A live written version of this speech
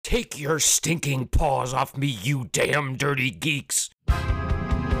Take your stinking paws off me, you damn dirty geeks!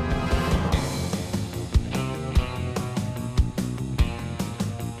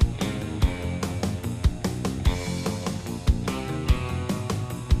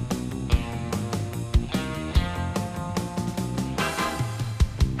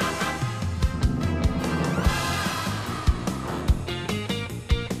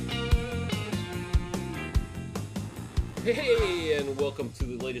 Hey, and welcome to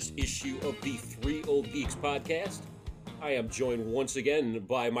the latest issue of the Three Old Geeks podcast. I am joined once again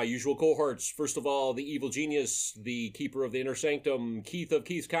by my usual cohorts. First of all, the evil genius, the keeper of the inner sanctum, Keith of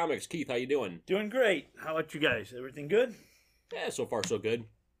Keith's Comics. Keith, how you doing? Doing great. How about you guys? Everything good? Yeah, so far so good.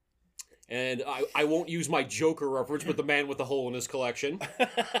 And I won't use my Joker reference, but the man with the hole in his collection.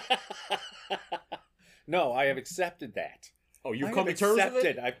 No, I have accepted that. Oh, you've come to terms with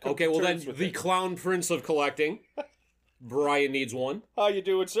it? Okay, well then, the clown prince of collecting. Brian needs one. How you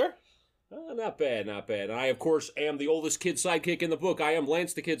doing, sir? Not bad, not bad. And I, of course, am the oldest kid sidekick in the book. I am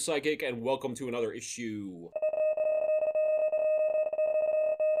Lance the Kid Sidekick, and welcome to another issue.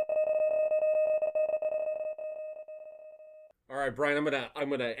 All right, Brian, I'm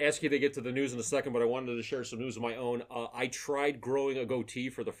gonna ask you to get to the news in a second, but I wanted to share some news of my own. I tried growing a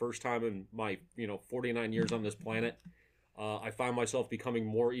goatee for the first time in my 49 years on this planet. I find myself becoming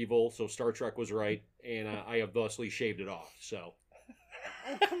more evil, so Star Trek was right, and I have thusly shaved it off. So,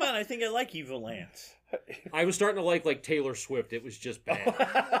 Oh, come on. I think I like Evil Lance. I was starting to like Taylor Swift. It was just bad.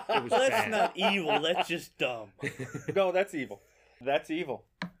 It was That's bad. not evil. That's just dumb. No, that's evil. That's evil.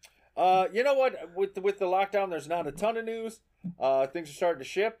 You know what? With the lockdown, there's not a ton of news. Things are starting to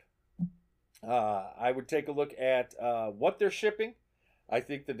ship. I would take a look at what they're shipping. I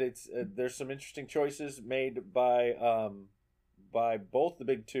think that there's some interesting choices made by both the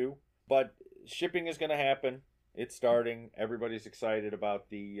big two, but shipping is going to happen. It's starting. Everybody's excited about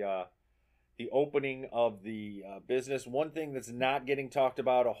the opening of the business. One thing that's not getting talked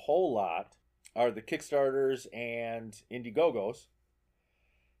about a whole lot are the Kickstarters and Indiegogos.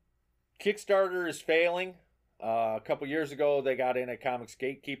 Kickstarter is failing. A couple years ago, they got in a comics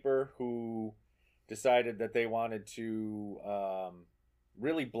gatekeeper who decided that they wanted to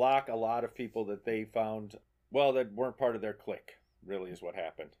really block a lot of people that they found, that weren't part of their clique, really is what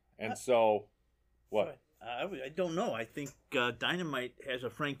happened. And so, what? I don't know. I think Dynamite has a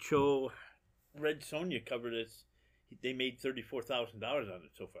Frank Cho Red Sonja cover that's they made $34,000 on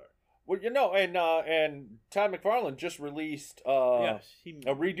it so far. Well, and Todd McFarlane just released Yes,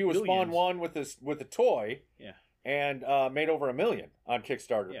 a redo of Spawn 1 with a toy. Yeah. And made over $1 million on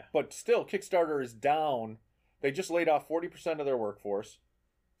Kickstarter. Yeah. But still, Kickstarter is down. They just laid off 40% of their workforce,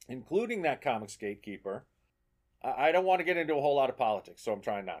 including that comics gatekeeper. I don't want to get into a whole lot of politics, so I'm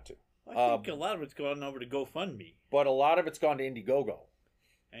trying not to. I think a lot of it's gone over to GoFundMe. But a lot of it's gone to Indiegogo.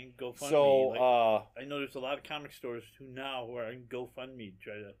 And GoFundMe. So, I know there's a lot of comic stores who are on GoFundMe to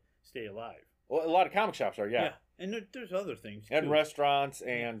try to stay alive. Well, a lot of comic shops are, yeah. And there's other things, too. And restaurants,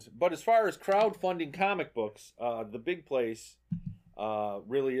 but as far as crowdfunding comic books, the big place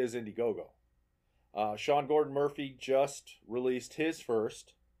really is Indiegogo. Sean Gordon Murphy just released his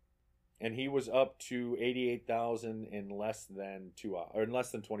first, and he was up to 88,000 in less than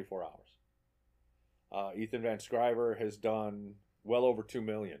 24 hours. Ethan Van Sciver has done well over 2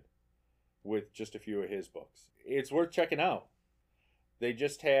 million with just a few of his books. It's worth checking out. They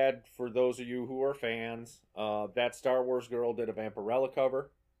just had, for those of you who are fans, that Star Wars girl did a Vampirella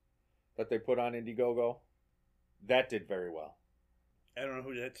cover that they put on Indiegogo. That did very well. I don't know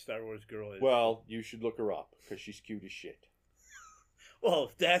who that Star Wars girl is. Well, you should look her up because she's cute as shit. Well,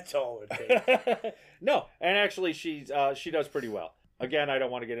 if that's all it takes. No, and actually she does pretty well. Again, I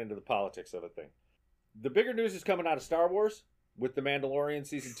don't want to get into the politics of the thing. The bigger news is coming out of Star Wars with The Mandalorian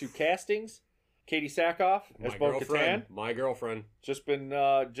Season 2 castings. Katie Sackhoff as Bo-Katan. My girlfriend. Just been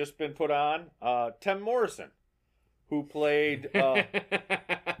put on. Tem Morrison, who played Boba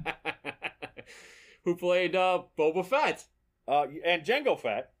Fett. And Jango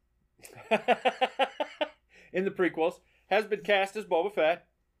Fett in the prequels, has been cast as Boba Fett.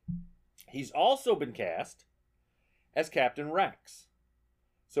 He's also been cast as Captain Rex.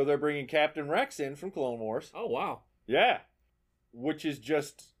 So they're bringing Captain Rex in from Clone Wars. Oh, wow. Yeah. Which is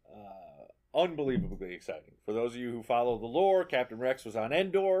just unbelievably exciting. For those of you who follow the lore, Captain Rex was on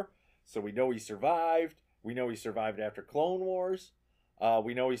Endor, so we know he survived. We know he survived after Clone Wars.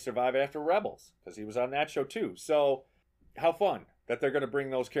 We know he survived after Rebels, because he was on that show too. So, how fun that they're going to bring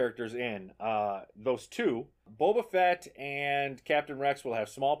those characters in. Those two. Boba Fett and Captain Rex will have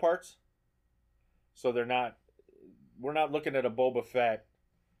small parts. So we're not looking at a Boba Fett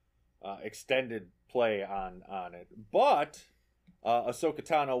extended play on it. But Ahsoka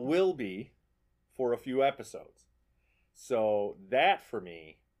Tano will be for a few episodes. So that for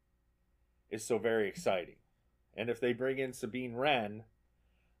me is so very exciting. And if they bring in Sabine Wren,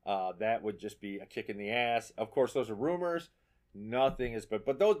 that would just be a kick in the ass. Of course, those are rumors. Nothing is, but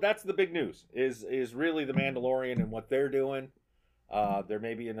that's the big news. Is really the Mandalorian and what they're doing. There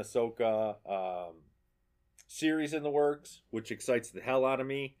may be an Ahsoka series in the works, which excites the hell out of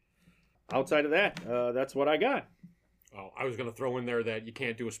me. Outside of that, that's what I got. Oh, I was going to throw in there that you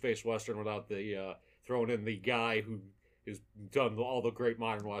can't do a space western without the throwing in the guy who has done all the great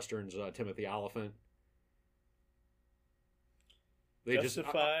modern westerns, Timothy Olyphant. They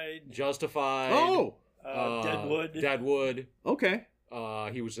Justified. Oh, Deadwood. Deadwood. okay,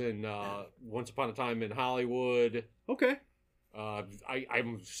 He was in Once Upon a Time in Hollywood. okay.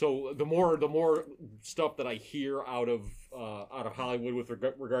 I'm so the more stuff that I hear out of Hollywood with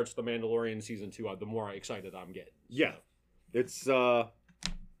regards to the Mandalorian season 2, the more excited I'm getting. Yeah, it's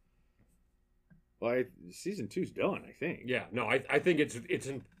season 2's done, I think. Yeah, no, I think it's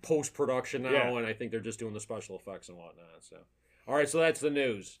in post production now, Yeah. and I think they're just doing the special effects and whatnot. So, all right, so that's the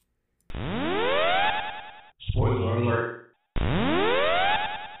news. Spoiler alert.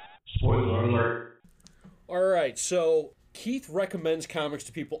 Spoiler alert. All right, so Keith recommends comics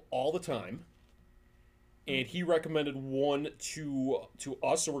to people all the time, and he recommended one to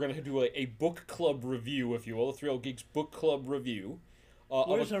us. So we're going to do a book club review, if you will, a Thrill Geeks book club review.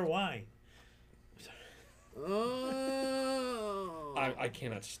 Where's our wine? I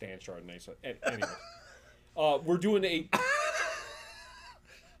cannot stand Chardonnay. So, anyway, we're doing a.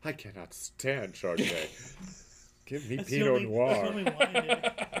 I cannot stand Chardonnay. Give me That's the Pinot only- Noir. that's the only wine in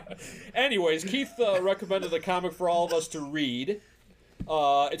it. Anyways, Keith recommended a comic for all of us to read.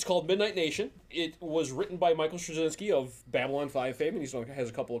 It's called Midnight Nation. It was written by Michael Straczynski of Babylon 5 fame, and he has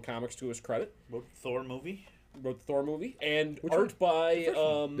a couple of comics to his credit. Wrote the Thor movie. Wrote the Thor movie. And Which art by...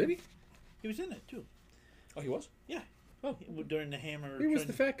 Did he? He was in it too. Oh, he was? Yeah. Oh. During the hammer. He was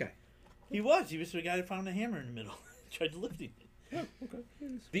the fat guy. He was. He was the guy that found the hammer in the middle. Tried to lift him. Oh, okay.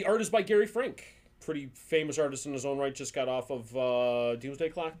 The art is by Gary Frank. Pretty famous artist in his own right. Just got off of Doomsday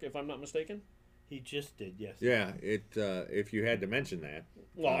Clock, if I'm not mistaken. He just did, yes. Yeah, if you had to mention that.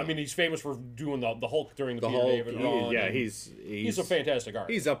 Well, I mean, he's famous for doing the Hulk during the Peter Hulk, David run. yeah, and he's a fantastic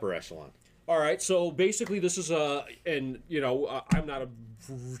artist. He's upper echelon. All right, so basically this is I'm not a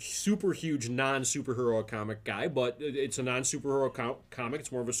super huge non-superhero comic guy, but it's a non-superhero comic.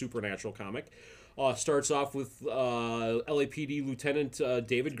 It's more of a supernatural comic. Starts off with LAPD Lieutenant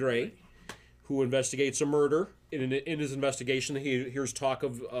David Gray, who investigates a murder. In his investigation, he hears talk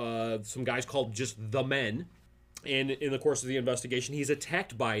of some guys called just the Men. And in the course of the investigation, he's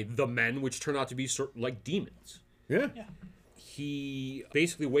attacked by the Men, which turn out to be sort of like demons. Yeah. He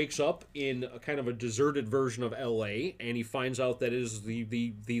basically wakes up in a kind of a deserted version of L.A., and he finds out that it is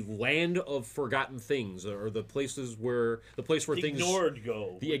the land of forgotten things, or the place where things Ignored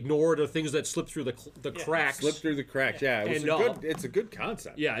go. the ignored, or things that slip through the cracks. Slip through the cracks. Yeah, it's a good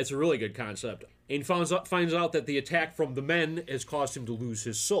concept. Yeah, it's a really good concept. And he finds out that the attack from the Men has caused him to lose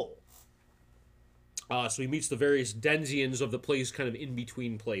his soul. So he meets the various Denzians of the place, kind of in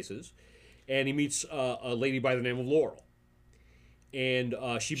between places, and he meets a lady by the name of Laurel. And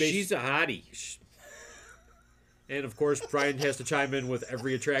she's a hottie. And of course, Brian has to chime in with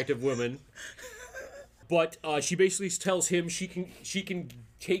every attractive woman. But she basically tells him she can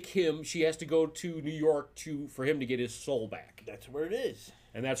take him. She has to go to New York for him to get his soul back. That's where it is.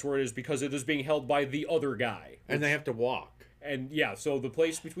 And that's where it is, because it is being held by the other guy. And they have to walk. And yeah, so the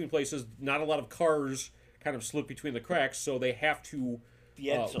place between places, not a lot of cars kind of slip between the cracks, so they have to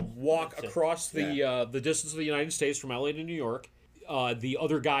walk across the distance of the United States from LA to New York. The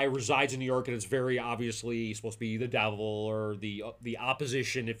other guy resides in New York, and it's very obviously supposed to be the devil, or the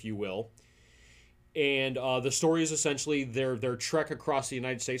opposition, if you will. And the story is essentially their trek across the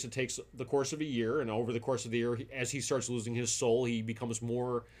United States. It takes the course of a year, and over the course of the year, as he starts losing his soul, he becomes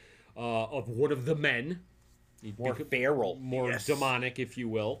more of one of the Men. More feral. More demonic, if you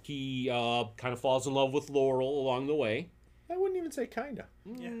will. He kind of falls in love with Laurel along the way. I wouldn't even say kinda.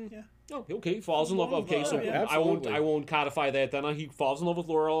 Yeah. Oh, okay, falls in love. Okay, so yeah, I won't codify that then. He falls in love with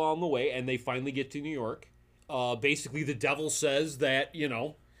Laurel along the way, and they finally get to New York. Basically, the devil says that,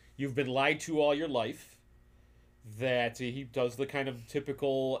 you've been lied to all your life. That he does the kind of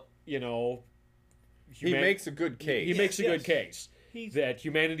typical, He makes a good case. He makes a good case. He's- That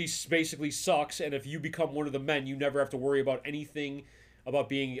humanity basically sucks, and if you become one of the Men, you never have to worry about anything about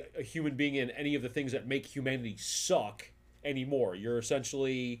being a human being and any of the things that make humanity suck anymore. You're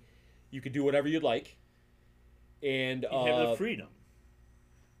essentially, you can do whatever you'd like, and You have the freedom.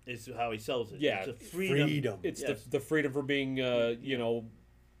 is how he sells it. Yeah, it's a freedom. It's Yes. the freedom for being, you know,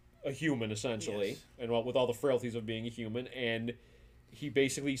 a human essentially, Yes. and with all the frailties of being a human. And he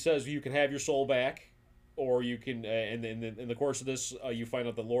basically says you can have your soul back, or you can. And in the course of this, you find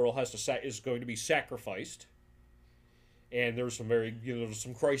out that Laurel is going to be sacrificed. And there's some there's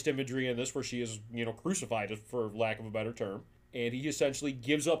some Christ imagery in this where she is, you know, crucified, for lack of a better term. And he essentially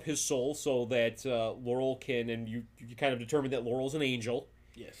gives up his soul so that Laurel can, and you kind of determine that Laurel's an angel.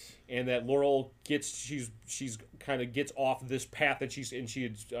 Yes. And that Laurel she's kind of gets off this path that she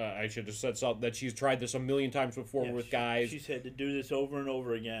had, I should have said something, that she's tried this a million times before Yeah, with guys. She's had to do this over and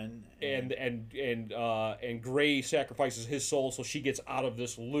over again. And Gray sacrifices his soul so she gets out of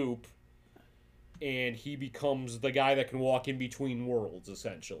this loop, and he becomes the guy that can walk in between worlds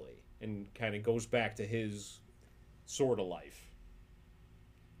essentially, and kind of goes back to his sort of life.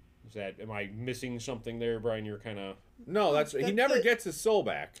 Am I missing something there, Brian? You're kind of... No, he never gets his soul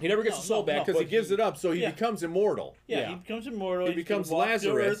back. He never gets his soul back Because he gives it up, so he Yeah. becomes immortal. Yeah, Yeah. he becomes immortal. He He's gonna becomes walk the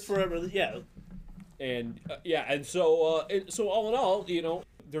Lazarus. earth forever. Yeah. And and so all in all, you know,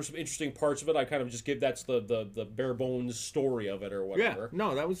 there's some interesting parts of it. I kind of just that's the bare bones story of it or Yeah, whatever.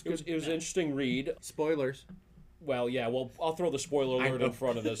 no, that was It good. was an interesting read. Spoilers. Well, yeah, I'll throw the spoiler I alert know. in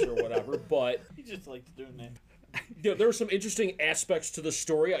front of this or whatever, but He just likes doing that. you know, there are some interesting aspects to the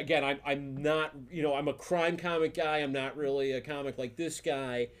story. Again, I'm not, you know, I'm a crime comic guy. I'm not really a comic like this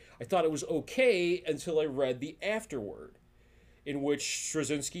guy. I thought it was okay until I read the afterword, in which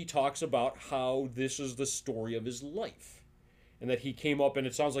Straczynski talks about how this is the story of his life, and that he came up, and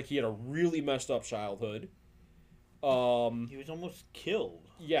it sounds like he had a really messed up childhood. He was almost killed.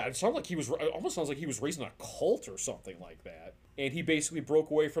 Yeah, it almost sounds like he was raised in a cult or something like that. And he basically broke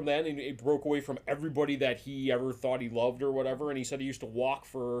away from that, and he broke away from everybody that he ever thought he loved or whatever. And he said he used to walk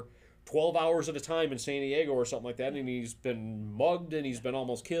for 12 hours at a time in San Diego or something like that. And he's been mugged, and he's been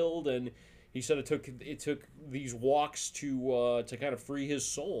almost killed. And he said it took these walks to kind of free his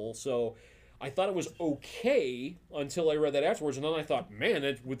soul. So I thought it was okay until I read that afterwards, and then I thought,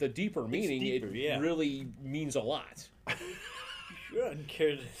 man, with a deeper meaning, deeper, it yeah. really means a lot. Sure, I don't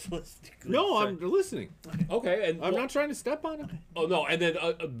care to listen. No, I'm listening. Okay, and I'm not trying to step on it. Oh no, and then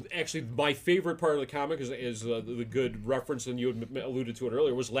actually, my favorite part of the comic is the good reference, and you had alluded to it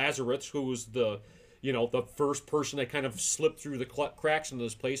earlier, was Lazarus, who was the first person that kind of slipped through the cracks into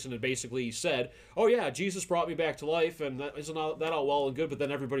this place, and it basically said, "Oh yeah, Jesus brought me back to life, and that isn't that all well and good, but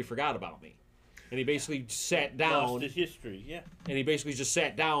then everybody forgot about me." And he basically sat down. Lost his history, yeah. And he basically just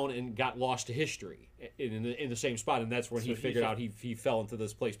sat down and got lost to history in the same spot, and that's when he figured out he fell into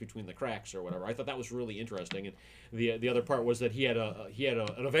this place between the cracks or whatever. I thought that was really interesting, and the other part was that he had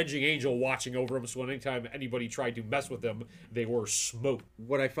an avenging angel watching over him, so anytime anybody tried to mess with him, they were smoked.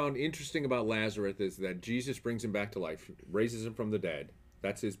 What I found interesting about Lazarus is that Jesus brings him back to life, raises him from the dead.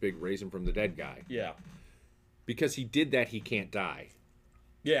 That's his big raise him from the dead guy. Yeah, Because he did that, he can't die.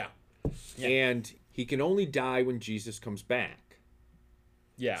 yeah, And he can only die when Jesus comes back.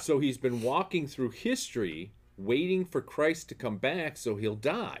 yeah. So he's been walking through history, waiting for Christ to come back so he'll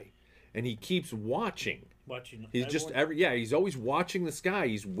die. And he keeps watching. Watching. He's he's always watching the sky.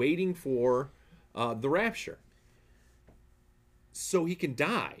 He's waiting for the rapture. So he can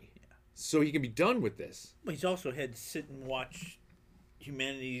die. So he can be done with this. But he's also had to sit and watch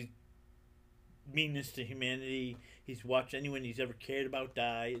humanity's meanness to humanity. He's watched anyone he's ever cared about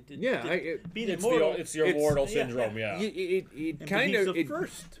die. It's Being immortal. It's the immortal syndrome. Yeah. It But kind he's of the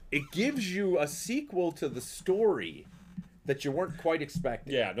first. it gives you a sequel to the story that you weren't quite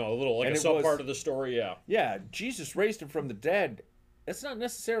expecting. Yeah, no, a little like And a it sub was- part of the story. Yeah, Yeah, Jesus raised him from the dead. That's not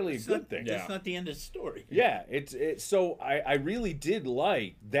necessarily a good thing. Yeah. That's not the end of the story. Yeah, it's so I really did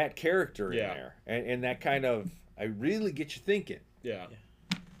like that character in Yeah. there, and that kind of I really get you thinking. yeah.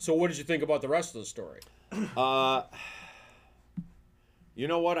 So, what did you think about the rest of the story? You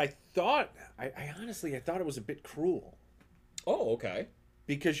know what I thought? I honestly thought it was a bit cruel Oh, okay.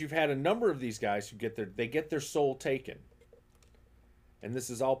 because you've had a number of these guys who get their soul taken, and this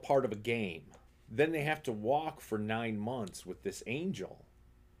is all part of a game. Then they have to walk for 9 months with this angel,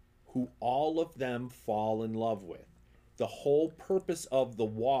 who all of them fall in love with. The whole purpose of the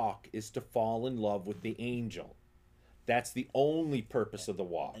walk is to fall in love with the angel. That's the only purpose of the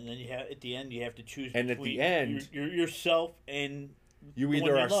walk. And then at the end you have to choose. And at the between end- yourself and You the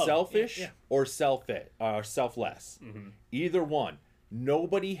either one are love. selfish Yeah. or selfless. Either one.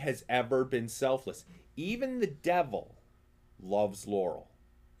 Nobody has ever been selfless. Even the devil loves Laurel.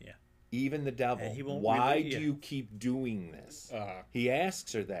 Yeah. Even the devil. And he won't Why really- do you keep doing this? Uh-huh. He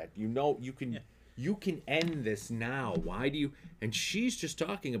asks her that. You know, you can. You can end this now. Why do you? And she's just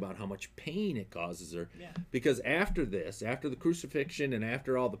talking about how much pain it causes her. Yeah. Because after this, after the crucifixion and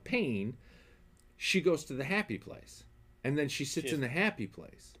after all the pain, she goes to the happy place. And then she sits in the happy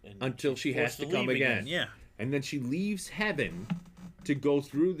place And until she's she has forced to come leave again. Yeah. And then she leaves heaven to go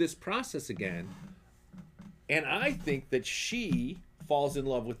through this process again. And I think that she falls in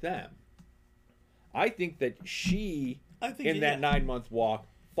love with them. I think that she, I think in that yeah. 9-month walk,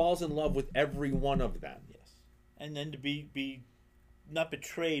 falls in love with every one of them. Yes. And then to be not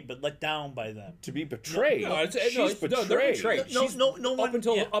betrayed, but let down by them. To be betrayed. She's they're betrayed. betrayed. No, She's- no one-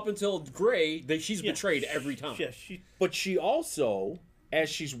 up until Gray, she's Yeah. betrayed every time. Yeah, she. But she also, as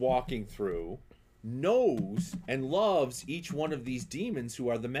she's walking through, knows and loves each one of these demons who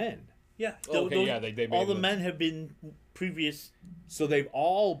are the men. Yeah. Okay, yeah, they made all the them- men have been previous. So they've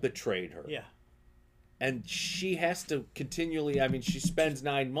all betrayed her. Yeah. And she has to continually, I mean, she spends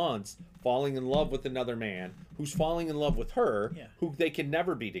 9 months falling in love with another man who's falling in love with her, Yeah. who they can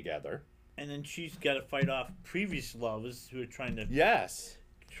never be together. And then she's got to fight off previous lovers who are trying to Yes.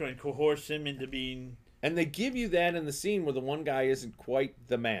 coerce him into being. And they give you that in the scene where the one guy isn't quite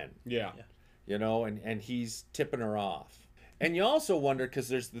the man, Yeah. you know, and he's tipping her off. And you also wonder, because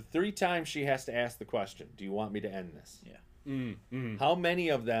there's the 3 times she has to ask the question, do you want me to end this? Yeah. How many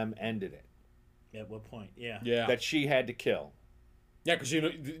of them ended it At what point? Yeah. Yeah. that she had to kill? Yeah, because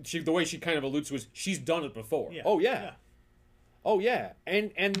the way she kind of alludes to is she's done it before. Yeah. Oh, yeah. Oh, yeah.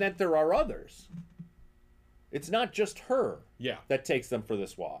 And that there are others. It's not just her Yeah. that takes them for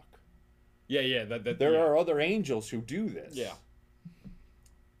this walk. Yeah. There are other angels who do this. Yeah.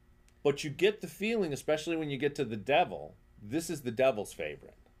 But you get the feeling, especially when you get to the devil, this is the devil's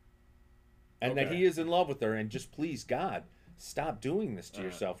favorite. And that Okay. he is in love with her, and just please God, stop doing this to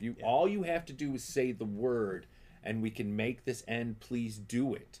yourself. All you have to do is say the word, and we can make this end. Please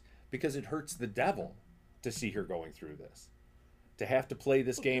do it. Because it hurts the devil to see her going through this. To have to play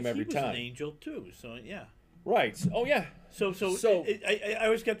this game every he was time. an angel too, so yeah. Right. Oh yeah. So So- I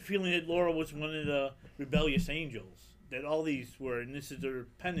always got the feeling that Laura was one of the rebellious angels. That all these were, and this is their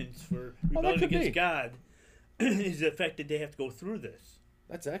penance for rebelling could against be. God, is the fact that they have to go through this.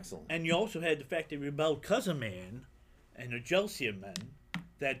 That's excellent. And you also had the fact they rebelled because of man, and the jealousy of men,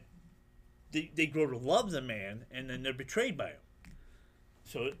 that they grow to love the man, and then they're betrayed by him.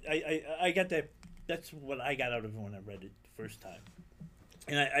 So I got that. That's what I got out of it when I read it the first time.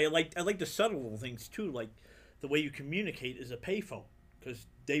 And I like the subtle little things too, like the way you communicate is a payphone, because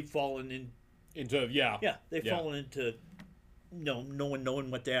they've fallen in. They've fallen into, no one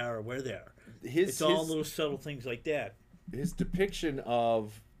knowing what they are or where they are. It's all little subtle things like that. His depiction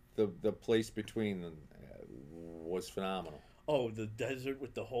of the place between them was phenomenal. Oh, the desert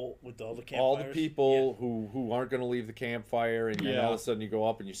with all the campfires. All the people who aren't going to leave the campfire, and then Yeah. all of a sudden you go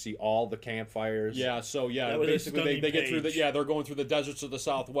up and you see all the campfires. Yeah, so That was a basically they stunning get through page. they're going through the deserts of the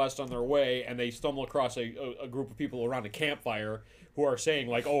Southwest on their way, and they stumble across a group of people around a campfire who are saying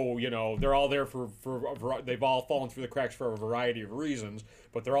like, oh, they're all there they've all fallen through the cracks for a variety of reasons,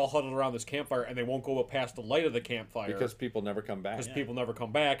 but they're all huddled around this campfire, and they won't go up past the light of the campfire Because people never come back. because people never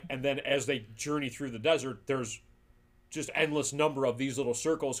come back. And then as they journey through the desert, there's just endless number of these little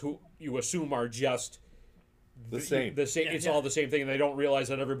circles who you assume are just The same. It's all the same thing, and they don't realize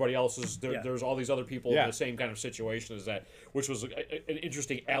that everybody else is there. Yeah. There's all these other people Yeah. in the same kind of situation as that, which was an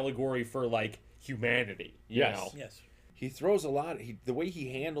interesting allegory for like humanity. You Yes. know? Yes. He throws a lot. The way he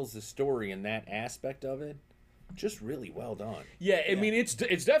handles the story in that aspect of it, just really well done. Yeah, I mean it's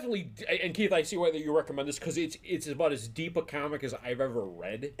definitely. And Keith, I see why you recommend this because it's about as deep a comic as I've ever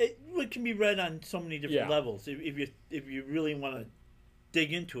read. It can be read on so many different Yeah. levels. If you really want to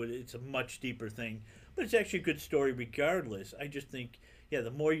dig into it, it's a much deeper thing. But it's actually a good story regardless. I just think,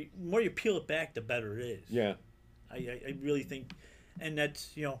 the more you peel it back, the better it is. Yeah. I really think, and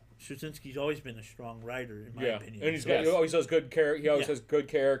that's Straczynski's always been a strong writer in my opinion. and So- he always does good He always Yeah. has good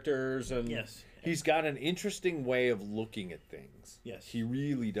characters and yes. He's got an interesting way of looking at things. Yes. He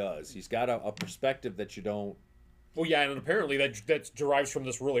really does. He's got a perspective that you don't. Well, yeah, and apparently that derives from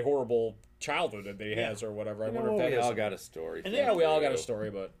this really horrible childhood that he has or whatever. I wonder if that we is. all got a story. And Yeah, we all got a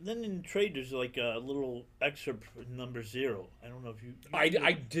story, but Then in the trade, there's like a little excerpt for number 0. I don't know if you.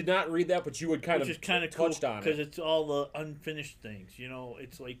 I did not read that, but you would kind Which of is kind of cool touched on because it. it's all the unfinished things.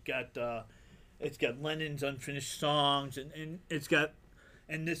 It's like it's got Lennon's unfinished songs, and it's got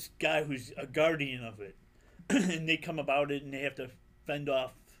this guy who's a guardian of it, and they come about it, and they have to fend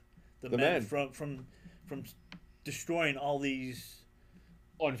off the men from destroying all these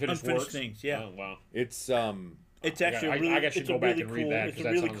Unfinished unfinished works. things. Yeah. Oh, wow. It's It's actually I a really, should it's a go back really and read cool, that, it's 'cause a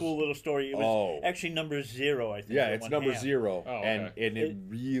that really sounds- cool little story. It was actually number 0, I think. Yeah, on it's one number hand. 0, Oh, and okay. it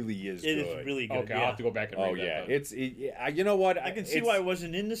really is It good. is really good. Okay, yeah. I'll have to go back and read Oh that. yeah, then. you know what? I can see why I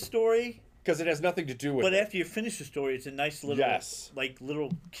wasn't in the story, because it has nothing to do with but it. after you finish the story, it's a nice little, Yes.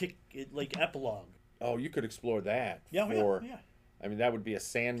 little kick, like epilogue. Oh, you could explore that. Yeah, for, yeah. I mean, that would be a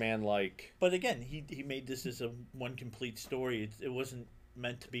Sandman like. But again, he made this as a one complete story. It wasn't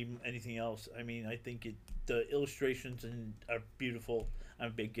meant to be anything else. I mean, I think the illustrations are beautiful. I'm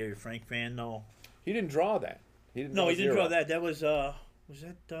a big Gary Frank fan, though. He didn't draw that. He didn't. No, draw he didn't Zero. draw that. That was Jill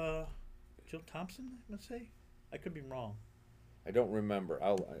Thompson? I must say. I could be wrong. I don't remember.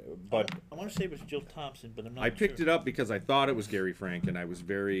 But I want to say it was Jill Thompson, but I'm not. I picked it up because I thought it was Gary Frank, and I was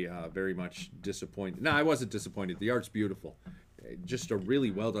very, very much disappointed. No, I wasn't disappointed. The art's beautiful. Just a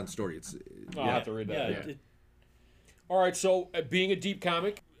really well done story. It's I'll have to read that. Yeah, Yeah. All right, so being a deep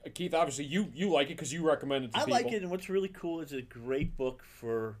comic, Keith, obviously you like it because you recommend it to I people. like it, and what's really cool is it's a great book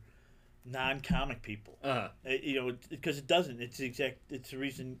for non-comic people. Uh-huh. Because it doesn't. It's the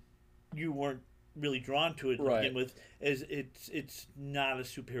reason you weren't really drawn to it to Right. begin with. Is it's not a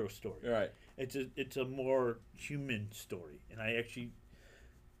superhero story. Right. It's a more human story, and I actually.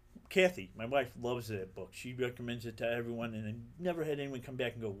 Kathy, my wife, loves that book. She recommends it to everyone, and I never had anyone come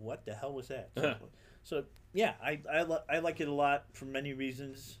back and go, "What the hell was that?" So yeah, I like it a lot for many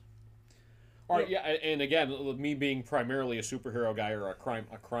reasons. All right, yeah, and again, me being primarily a superhero guy or a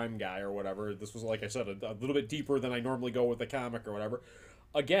crime guy or whatever, this was, like I said, a little bit deeper than I normally go with a comic or whatever.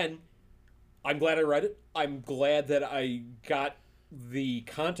 Again, I'm glad I read it. I'm glad that I got the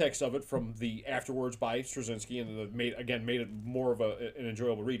context of it from the afterwards by Straczynski, and it made it more of an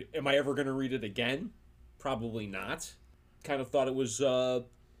enjoyable read. Am I ever going to read it again? Probably not. Kind of thought it was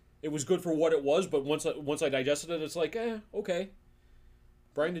good for what it was, but once I digested it, it's like, okay.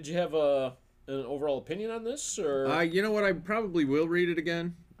 Brian, did you have an overall opinion on this, or you know what? I probably will read it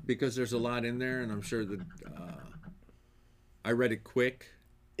again because there's a lot in there, and I'm sure that I read it quick.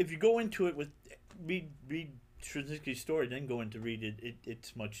 If you go into it with read Straczynski's story, then go in to read it,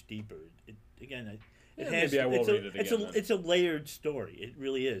 it's much deeper. maybe I will read it again, then. It's a layered story. It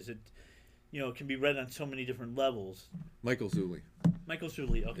really is. It can be read on so many different levels. Michael Zulli. Michael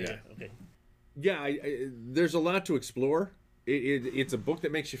Zulli. Okay. Yeah. Okay. Yeah, there's a lot to explore. It's a book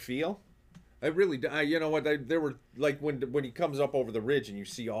that makes you feel. I really, you know what? There were like when he comes up over the ridge and you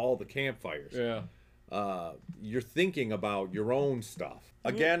see all the campfires. yeah. You're thinking about your own stuff.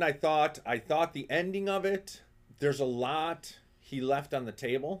 Again, I thought the ending of it. There's a lot he left on the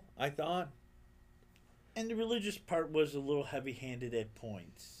table. I thought. And the religious part was a little heavy-handed at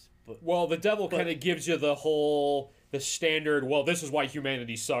points, but Well, the devil kind of gives you the standard, well, this is why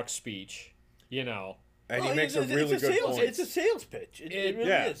humanity sucks speech, And Well, he makes a it's really good sales, point. It's a sales pitch. It really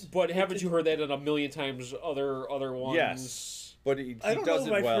yeah. is. But haven't you heard that in a million times other ones? Yes. But he I don't does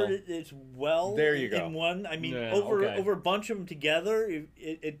know if it I've well. heard it as well. There you go. In one, I mean, Yeah, over okay. a bunch of them together,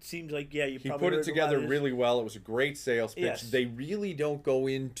 it seems like you He probably put heard it together a lot of this. really well. It was a great sales pitch. Yes. They really don't go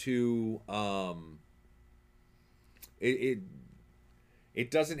into it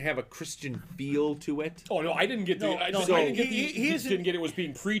doesn't have a Christian feel to it. Oh no, I didn't get the. No, I no, didn't get he the. isn't- Didn't get it was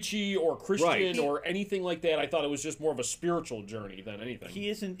being preachy or Christian Right. or anything like that. I thought it was just more of a spiritual journey than anything. He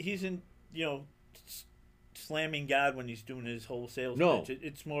isn't. He's in. Slamming God when he's doing his whole sales No. pitch.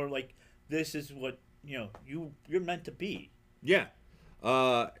 It's more like this is what you're meant to be. Yeah.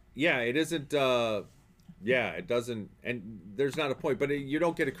 Yeah, it isn't it doesn't, and there's not a point, but you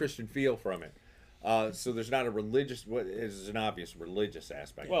don't get a Christian feel from it. So there's not a religious, what is an obvious religious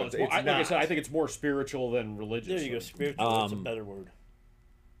aspect. well, but it's more, like I not. said, I think it's more spiritual than religious. There you go. Spiritual. That's a better word.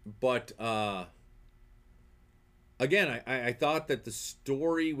 But again, I thought that the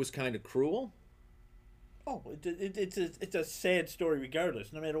story was kind of cruel. Oh, it's a sad story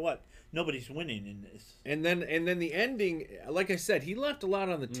regardless. No matter what, nobody's winning in this. And then the ending, like I said, he left a lot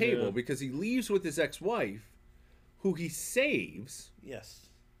on the table Yeah. because he leaves with his ex-wife, who he saves. Yes.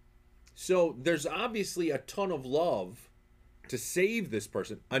 So there's obviously a ton of love to save this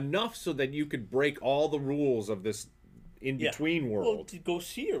person, enough so that you could break all the rules of this in-between Well, world. to go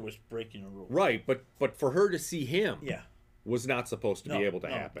see her was breaking a rule. Right, but for her to see him Yeah. was not supposed to be No, able to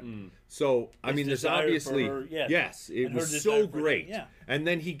no. happen. So, I His mean, there's desire for obviously... her, yes. Yes, it And her was desire so for him, great. yeah. And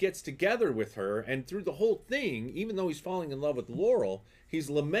then he gets together with her, and through the whole thing, even though he's falling in love with Laurel, he's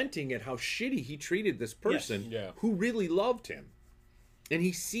lamenting at how shitty he treated this person Yeah. who really loved him. And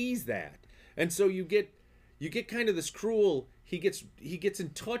he sees that. And so you get kind of this cruel... He gets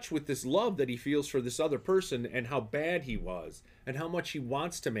in touch with this love that he feels for this other person and how bad he was and how much he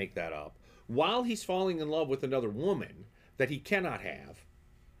wants to make that up while he's falling in love with another woman that he cannot have,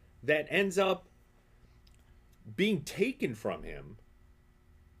 that ends up being taken from him,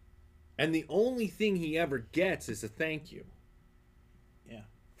 and the only thing he ever gets is a thank you. Yeah.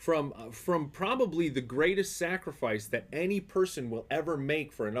 From probably the greatest sacrifice that any person will ever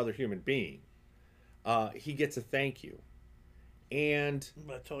make for another human being, he gets a thank you. And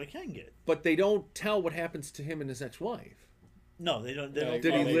That's all he can get. but they don't tell what happens to him and his ex-wife. No, they don't. They Yeah, don't.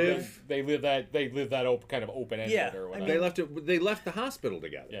 Did he they live? They live that kind of open ended Yeah, or I whatever. mean- They left the hospital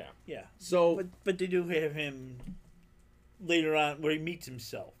together. yeah. Yeah. So But they do have him later on where he meets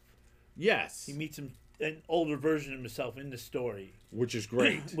himself. yes, He meets an older version of himself in the story, which is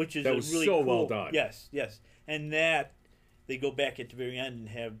great. which is that a was really so cool. well done. Yes, yes, and that they go back at the very end and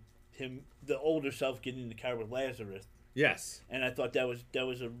have him, the older self, get in the car with Lazarus, Yes. and I thought that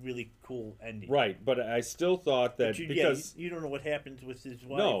was a really cool ending. Right, but I still thought that But you, because you don't know what happens with his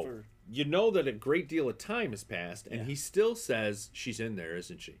wife. no, Or, you know that a great deal of time has passed, and Yeah. he still says she's in there,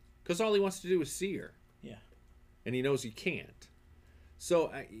 isn't she? Because all he wants to do is see her, yeah. and he knows he can't.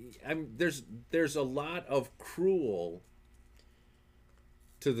 So there's a lot of cruel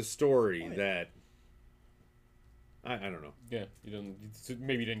to the story yeah. that I don't know. Yeah.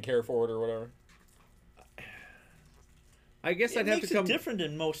 Maybe you didn't care for it or whatever. I guess It I'd have makes to come. it different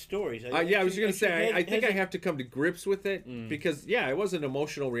than most stories. Yeah, I was going to say, I think I have. have to come to grips with it because, yeah, it was an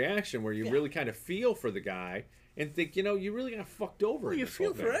emotional reaction where you Yeah. really kind of feel for the guy and think, you really got fucked over. Well, in you this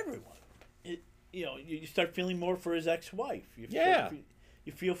whole feel for thing. everyone. You start feeling more for his ex-wife. Yeah.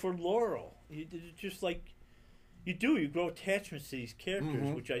 You feel for Laurel. It's just like you do. You grow attachments to these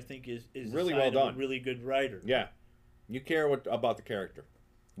characters, which I think is Really a well sign of done. a really good writer. Yeah. You care about the character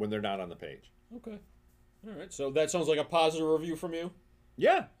when they're not on the page. Okay. All right. So that sounds like a positive review from you.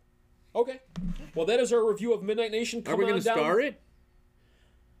 Yeah. Okay. Well, that is our review of Midnight Nation. Are Come we on going to down. star it?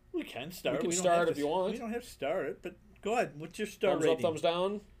 We can start. We can don't start have if to- you want. We don't have to start it, but go ahead. What's your star Thumbs rating? up, thumbs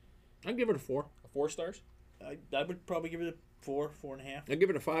down. I'd give it a 4. 4 stars. I would probably give it a 4.5. I'd give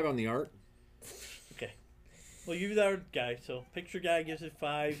it a 5 on the art. Okay. Well, you're the art guy, so picture guy gives it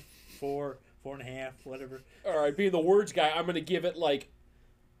 5, 4, 4.5, whatever. All right. Being the words guy, I'm going to give it a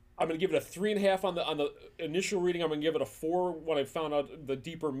 3.5 on the initial reading. I'm going to give it a 4 when I found out the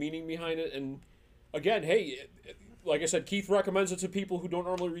deeper meaning behind it. And again, hey, like I said, Keith recommends it to people who don't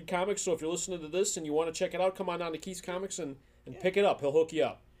normally read comics. So if you're listening to this and you want to check it out, come on down to Keith's Comics and pick it up. He'll hook you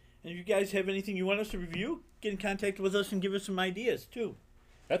up. And if you guys have anything you want us to review, get in contact with us and give us some ideas, too.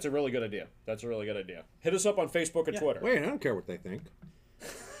 That's a really good idea. Hit us up on Facebook and Yeah. Twitter. Wait, I don't care what they think.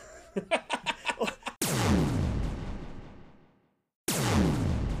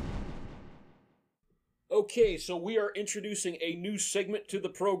 Okay, so we are introducing a new segment to the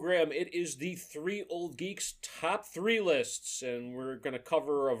program. It is the Three Old Geeks Top 3 lists, and we're going to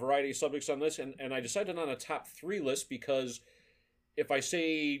cover a variety of subjects on this. And I decided on a top 3 list because if I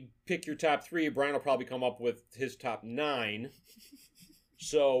say pick your top 3, Brian will probably come up with his top 9.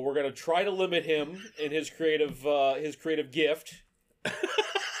 So we're going to try to limit him in his creative gift.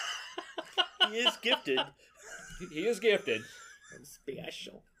 He is gifted. He is gifted.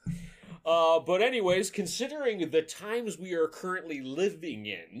 Special. But anyways, considering the times we are currently living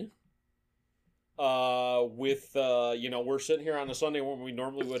in, we're sitting here on a Sunday when we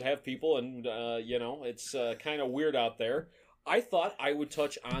normally would have people, and it's kind of weird out there. I thought I would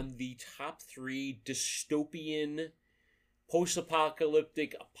touch on the top 3 dystopian,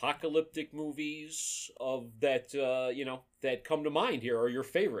 post-apocalyptic, apocalyptic movies of that come to mind here, are your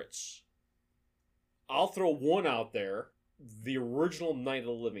favorites. I'll throw one out there. The original Night of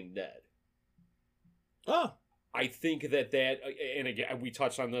the Living Dead. Oh. I think that, and again, we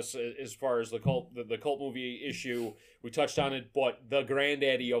touched on this as far as the cult movie issue. We touched on it, but the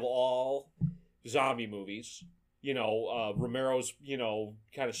granddaddy of all zombie movies, Romero's,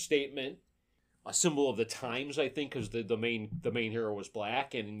 kind of statement, a symbol of the times, I think, because the main hero was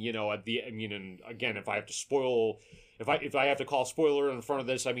black, and and again, if I have to spoil, if I have to call spoiler in front of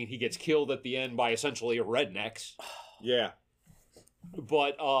this, I mean, he gets killed at the end by essentially a redneck. Yeah.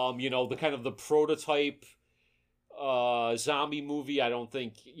 But the kind of the prototype zombie movie, I don't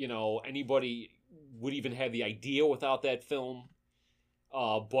think anybody would even have the idea without that film.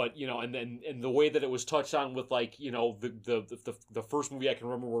 But and the way that it was touched on with the first movie I can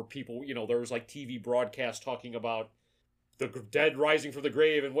remember where people there was like TV broadcast talking about the dead rising from the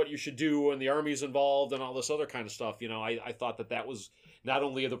grave and what you should do and the army's involved and all this other kind of stuff. I thought that was not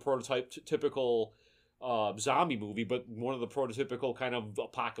only the prototype typical zombie movie, but one of the prototypical kind of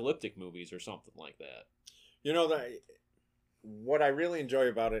apocalyptic movies or something like that. What I really enjoy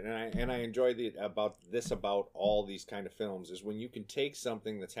about it, and I enjoy about all these kind of films, is when you can take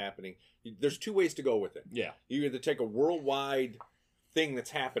something that's happening. There's 2 ways to go with it. Yeah. You either take a worldwide thing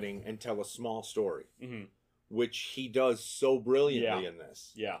that's happening and tell a small story, Mm-hmm. which he does so brilliantly Yeah. in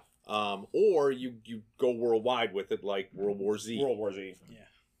this. Yeah. Or you go worldwide with it, like World War Z, World War Z.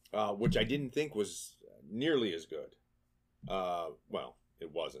 which I didn't think was nearly as good. Well,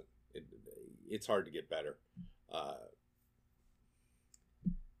 it wasn't. It's hard to get better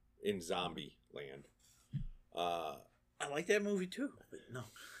in zombie land. I like that movie too. But no.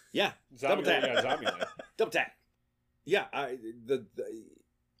 Yeah, Zombie, double tap. yeah, Zombieland. Double tap. Yeah, I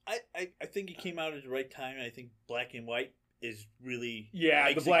think it came out at the right time, and I think black and white is really Yeah,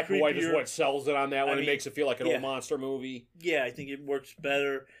 makes the it black and white is creepier. what sells it on that one. I It mean, makes it feel like an yeah. old monster movie. Yeah, I think it works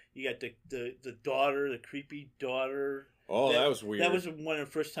better. You got the daughter, the creepy daughter. oh, that was weird. That was one of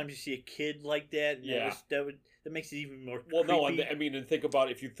the first times you see a kid like that. And Yeah. that makes it even more. Well, no, creepy. I mean, and think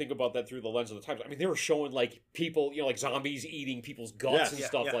about if you think about that through the lens of the times. I mean, they were showing like people, like zombies eating people's guts Yes. and Yeah,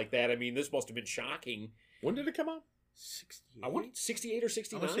 stuff yeah. like that. I mean, this must have been shocking. When did it come out? 68. I want 68 or I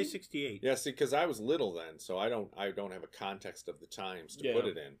 69. want to say 68. Yeah, see, because I was little then, so I don't have a context of the times to Yeah. put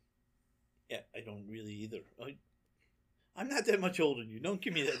it in. Yeah, I don't really either. I'm not that much older than you. Don't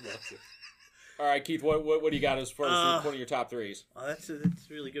give me that look. All right, Keith, what do you got as far as one of your top threes? Oh, that's a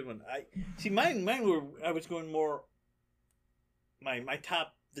really good one. I see mine were I was going more my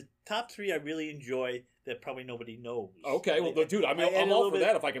top three I really enjoy that probably nobody knows. Okay, well, dude, I mean, added I'm a all little for bit-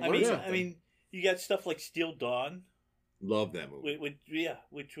 that if I can learn something. I mean, you got stuff like Steel Dawn, Love that movie.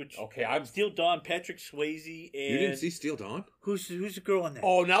 which Okay, I'm. Steel Dawn, Patrick Swayze, and You didn't see Steel Dawn? who's the girl on that?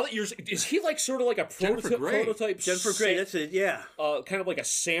 Oh, now that is he like sort of like a Jennifer Grey. prototype? Jennifer Grey. That's it. Yeah. Kind of like a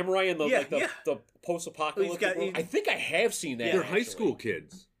samurai in the Yeah, like the, yeah. the post-apocalyptic He's got- world. I think I have seen that. Yeah. They're high actually. school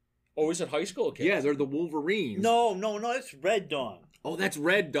kids. Oh, is it high school kids? Yeah, they're the Wolverines. No, that's Red Dawn. Oh, that's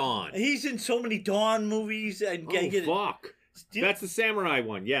Red Dawn. He's in so many Dawn movies and Oh, get it. fuck. Steel- That's the samurai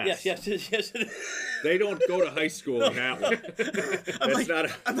one, yes. Yes. They don't go to high school in that one. I'm It's like, not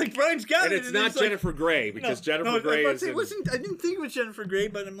a- I'm like Brian's got And it. it's not Jennifer Grey, because Jennifer Grey is in... I didn't think it was Jennifer Grey,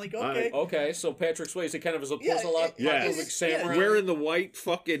 but I'm like, okay. Okay, so Patrick Swayze kind of is a Yeah, post-apocalyptic yes. samurai. wearing the white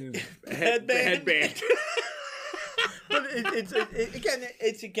fucking headband. But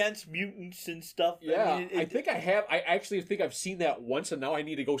it's against mutants and stuff. Yeah, mean, I think I have. I actually think I've seen that once, and now I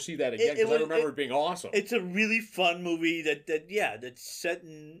need to go see that again It because I was- remember it being awesome. it's a really fun movie that's set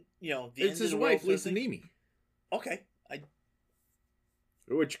in the end It's of his the wife, world Lisa sort of thing. Nemi. Okay,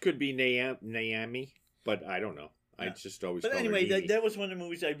 Which could be Naomi, but I don't know. I Yeah. just always but call anyway, her Nemi. that was one of the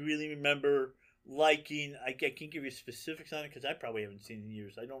movies I really remember liking. I can't give you specifics on it because I probably haven't seen it in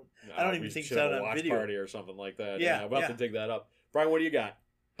years. I don't even we think it's should have out a on watch video. party or something like that. Yeah, we'll have yeah. to dig that up. Brian, what do you got?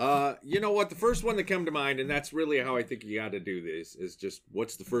 You know what? The first one that come to mind, and that's really how I think you got to do this, is just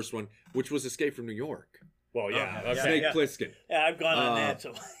what's the first one, which was Escape from New York. Well, yeah, yeah. okay. Snake yeah. Plissken. Yeah, I've gone on Uh, that.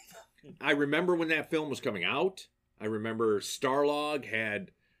 So I remember when that film was coming out. I remember Starlog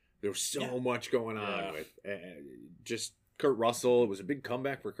there was so Yeah. much going on Yeah. with just Kurt Russell. It was a big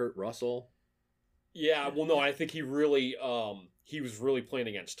comeback for Kurt Russell. Yeah, well, no, I think he really, he was really playing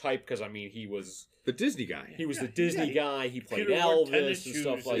against type because I mean, he was The Disney guy. the Yeah, Disney yeah, guy. He played Peter wore Elvis tennis and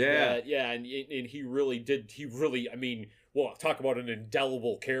stuff shoes like and- Yeah. that. Yeah, and he really did. He really, I mean, well, talk about an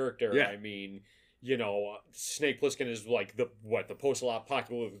indelible character. Yeah. I mean, Snake Plissken is like the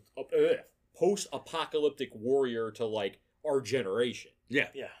post-apocalyptic warrior to like our generation. Yeah.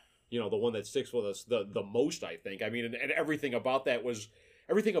 yeah, The one that sticks with us the most, I think. I mean, and everything about that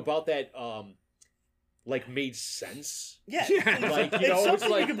like made sense. yeah. Yeah. Like, it's it's something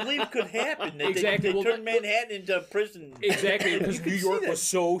like- you can believe could happen. Exactly. They Well, turned Manhattan into a prison. Exactly, You because can New see York that. was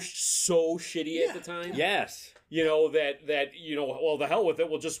so shitty at the time. Yes. Well, the hell with it.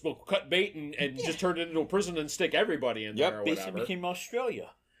 We'll cut bait and just turn it into a prison and stick everybody in Yep. there or Basically whatever. became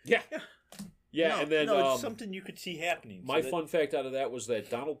Australia. Yeah. No, and then it's something you could see happening. my So that- fun fact out of that was that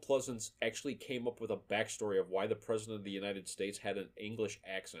Donald Pleasance actually came up with a backstory of why the president of the United States had an English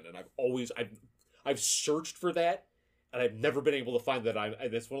accent, and I've searched for that, and I've never been able to find that.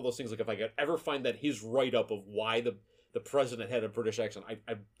 It's one of those things like if I could ever find that his write up of why the president had a British accent,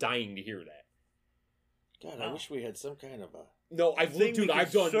 I'm dying to hear that. God, Wow. I wish we had some kind of a... No, thing we could I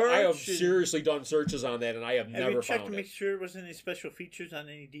have search and- seriously done searches on that, and I have Have never you checked found to make it. sure there wasn't any special features on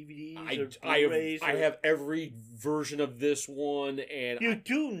any DVDs or I Blu-rays? have every version of this one, and You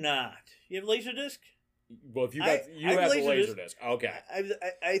do not. You have Laserdisc? well, if you I got you have have the Laserdisc. Laserdisc, okay.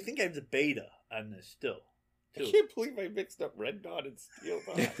 I think I have the beta on this still. I Too. can't believe I mixed up Red Dawn and Steel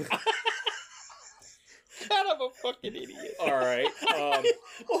Dawn. God, I'm a fucking idiot. All right. Oh,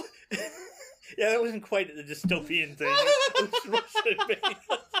 yeah, that wasn't quite the dystopian thing. It was Russian based,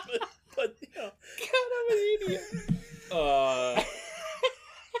 but God, I'm an idiot.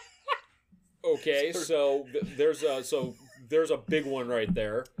 Okay, so there's a big one right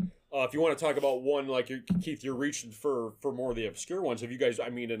there. If you want to talk about one, like Keith, you're reaching for more of the obscure ones. Have you guys? I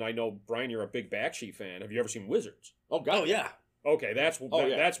mean, and I know Brian, you're a big Bakshi fan. Have you ever seen Wizards? Oh God. Oh yeah. Okay, that's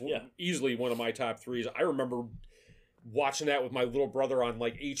yeah. easily one of my top threes. I remember watching that with my little brother on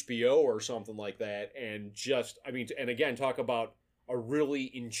like HBO or something like that, and just and again, talk about a really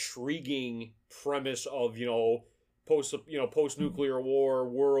intriguing premise of post nuclear war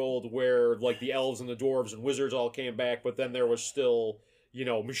world where like the elves and the dwarves and wizards all came back, but then there was still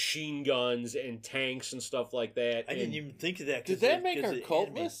machine guns and tanks and stuff like that. I didn't even think of that. Did that make our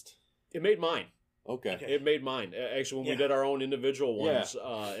cult list? It made mine. Okay. It made mine. Actually, when we did our own individual ones,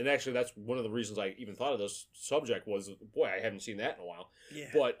 and actually that's one of the reasons I even thought of this subject was, boy, I haven't seen that in a while. Yeah.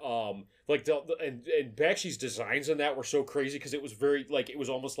 But and Bakshi's designs in that were so crazy because it was very it was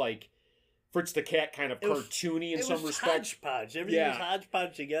almost like Fritz the Cat kind of cartoony in some respects. Hodgepodge. Everything was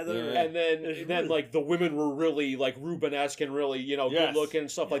hodgepodge together. And then like the women were really like Rubenesque and really good looking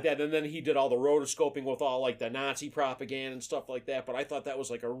and stuff like that. And then he did all the rotoscoping with all like the Nazi propaganda and stuff like that. But I thought that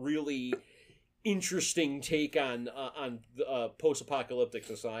was like a really interesting take on post-apocalyptic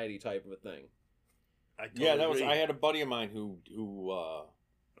society type of a thing. I totally agree. I had a buddy of mine who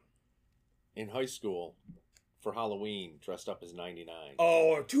in high school for Halloween dressed up as 99.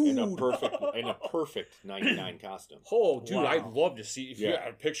 Oh, dude! In a perfect 99 costume. Oh, dude! Wow. I'd love to see if you got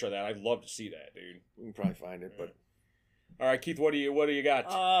a picture of that. I'd love to see that, dude. We can probably find it, but all right, Keith, what do you got?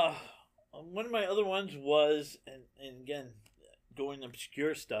 One of my other ones was, and again, going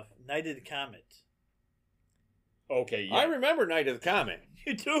obscure stuff, Night of the Comet. Okay, yeah. I remember Night of the Comet.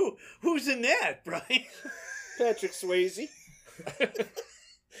 You do? Who's in that, Brian? Patrick Swayze.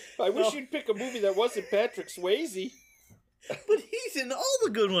 I wish you'd pick a movie that wasn't Patrick Swayze. But he's in all the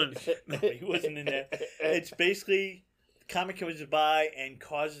good ones. No, he wasn't in that. It's basically the comet comes by and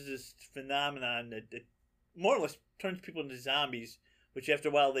causes this phenomenon that more or less turns people into zombies, which after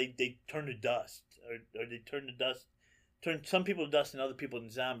a while they turn to dust. Or they turn some people to dust and other people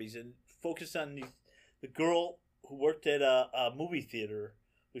into zombies. And focus on the girl who worked at a movie theater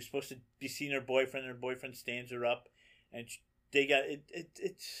who's supposed to be seeing her boyfriend, and her boyfriend stands her up, and they got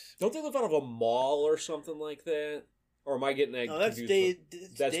it's. Don't they live out of a mall or something like that? Or am I getting that? No, that's confused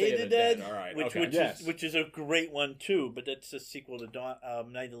Day of the Dead. All right, which which is a great one too, but that's a sequel to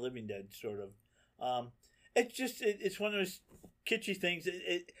Night of the Living Dead, sort of. It's just it's one of those kitschy things.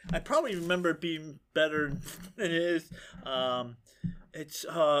 I probably remember it being better than it is. It's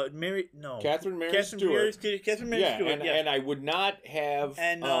Catherine Mary Stewart. Catherine Mary Stewart. And I would not have.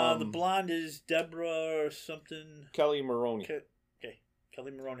 And the blonde is Deborah or something. Kelly Maroney.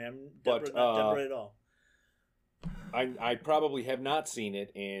 Kelly Maroney. I'm But, not Deborah at all. I probably have not seen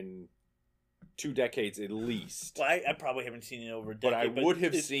it in 2 decades at least. Well, I probably haven't seen it over a decade. But I would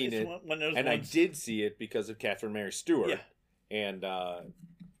have seen it, and I did see it because of Catherine Mary Stewart. Yeah. And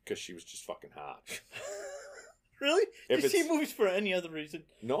because she was just fucking hot. Really? If Did you see movies for any other reason?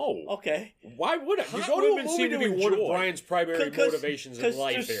 No. Okay. Why would I? You Hot go to a women movie seem to be one of enjoy. Brian's primary motivations in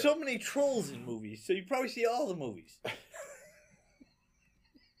life there's here. so many trolls in movies, so you probably see all the movies.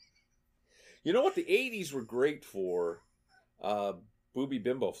 You know what the 80s were great for? Booby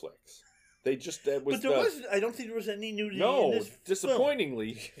bimbo flicks. They just But there wasn't. I don't think there was any nudity in no, this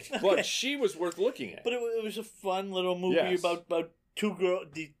disappointingly. film. But Okay. she was worth looking at. But it was a fun little movie Yes. about two girls,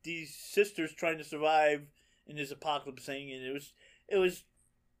 these sisters trying to survive in this apocalypse thing, and it was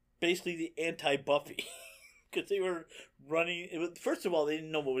basically the anti-Buffy because they were running. First of all, they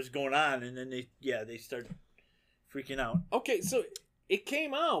didn't know what was going on, and then they started freaking out. Okay, so it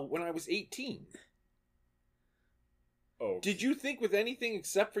came out when I was 18. Oh, Did you think with anything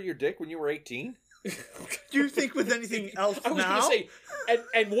except for your dick when you were 18? Do you think with anything else I was now? going to say,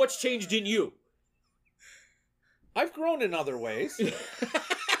 and what's changed in you? I've grown in other ways.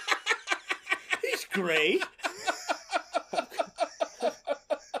 He's great.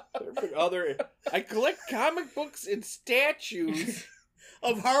 I collect comic books and statues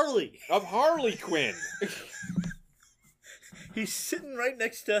Of Harley. of Harley Quinn. He's sitting right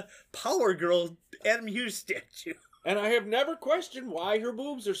next to Power Girl Adam Hughes statue. And I have never questioned why her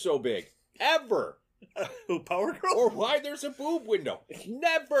boobs are so big. Ever. Who, Power Girl? Or why there's a boob window.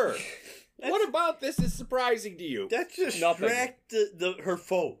 Never. What about this is surprising to you? That distract her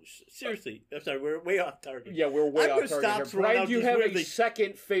foes. Seriously. I'm sorry, we're way off target. Yeah, we're way I'm off gonna target stop here. throwing Brian, out do you these have a weirdly-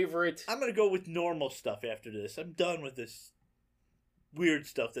 second favorite? I'm going to go with normal stuff after this. I'm done with this weird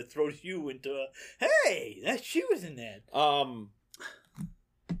stuff that throws you into a, hey, she was in that.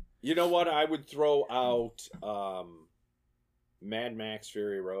 You know what? I would throw out Mad Max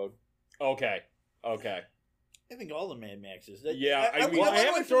Fury Road. Okay. I think all the Mad Maxes. Yeah, I mean, Well, I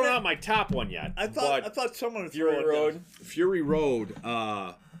haven't thrown out my top one yet. I thought someone would Fury throw it Road. down. Fury Road.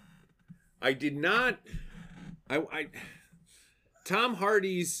 I did not. I Tom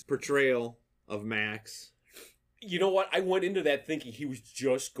Hardy's portrayal of Max. You know what? I went into that thinking he was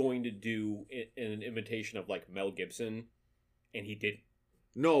just going to do an imitation of like Mel Gibson, and he didn't.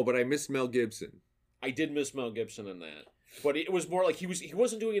 No, but I miss Mel Gibson. I did miss Mel Gibson in that, but it was more like he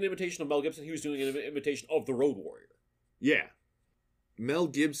wasn't doing an imitation of Mel Gibson. He was doing an imitation of the Road Warrior. Yeah. Mel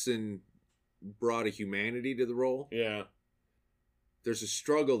Gibson brought a humanity to the role. Yeah. There's a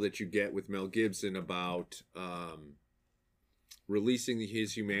struggle that you get with Mel Gibson about releasing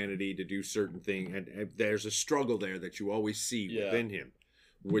his humanity to do certain things, and there's a struggle there that you always see within him,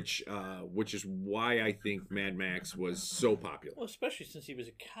 which is why I think Mad Max was so popular. Well, especially since he was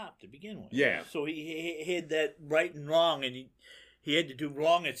a cop to begin with. Yeah. So he had that right and wrong, and he had to do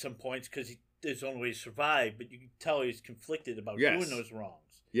wrong at some points because there's the only way to survive. But you can tell he was conflicted about doing those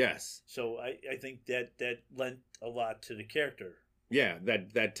wrongs. Yes. So I think that lent a lot to the character. Yeah,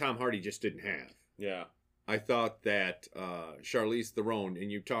 that Tom Hardy just didn't have. Yeah. I thought that Charlize Theron,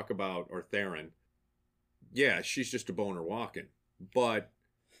 and you talk about, or Theron, yeah, she's just a boner walking. But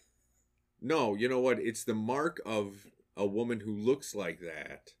no, you know what? It's the mark of a woman who looks like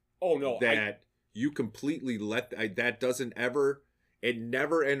that. Oh no, that you completely that doesn't ever. It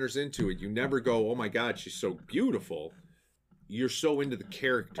never enters into it. You never go, oh my God, she's so beautiful. You're so into the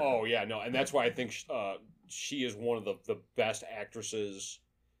character. Oh yeah, no, and that's why I think she is one of the best actresses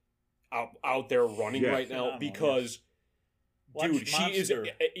out there running right now, because dude, she is,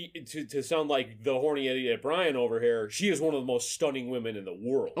 to sound like the horny idiot Brian over here, she is one of the most stunning women in the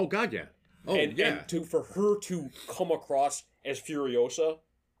world. Oh God, yeah. Oh and, yeah. And for her to come across as Furiosa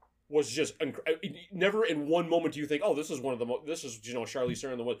was just never in one moment do you think, oh, this is one of the this is Charlize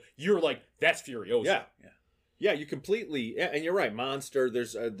Theron, the one you're like, that's Furiosa. Yeah. Yeah, you completely, and you're right. Monster,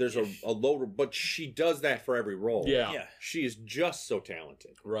 there's a lower, but she does that for every role. Yeah. She is just so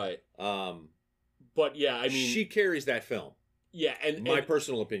talented. Right. But yeah, I mean, she carries that film. Yeah, and my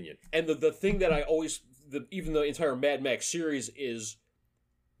personal opinion. And the thing that I always, even the entire Mad Max series is,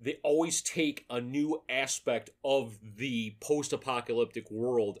 they always take a new aspect of the post-apocalyptic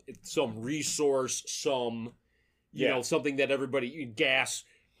world, some resource, some, you know, something that everybody, gas,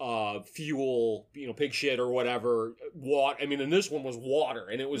 fuel, pig shit or whatever, water. I mean, and this one was water,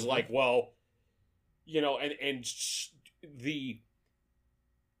 and it was like, well, and the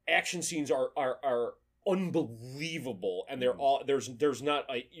action scenes are unbelievable, and they're all there's not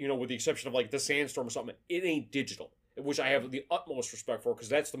with the exception of like the sandstorm or something, it ain't digital, which I have the utmost respect for because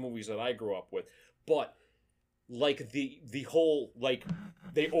that's the movies that I grew up with. But like the whole, like,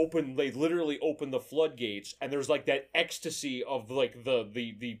 they literally open the floodgates, and there's like that ecstasy of like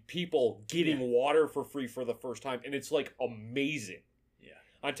the people getting water for free for the first time, and it's like amazing. Yeah.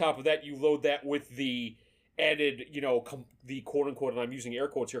 On top of that, you load that with the added, the quote unquote, and I'm using air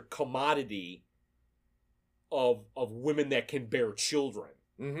quotes here, commodity of women that can bear children.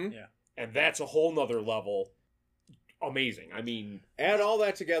 Mm-hmm. Yeah. And that's a whole nother level. Amazing. I mean, add all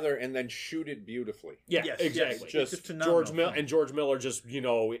that together and then shoot it beautifully. Yeah, exactly. Yes. Just George Miller, just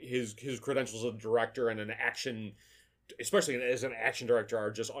his credentials as a director and an action, especially as an action director, are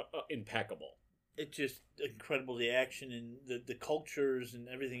just impeccable. It's just incredible, the action and the cultures and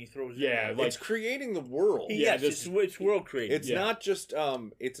everything he throws in. Yeah, like, it's creating the world. It's world creating. It's not just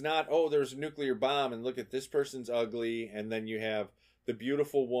it's not, oh, there's a nuclear bomb and look at this person's ugly, and then you have the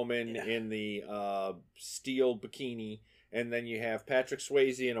beautiful woman in the steel bikini, and then you have Patrick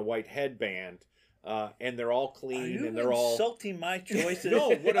Swayze in a white headband, and they're all clean, and they're all insulting my choices.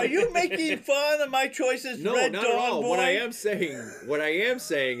 No, are you making fun of my choices? No, Red not Dawn at all. Boy? What I am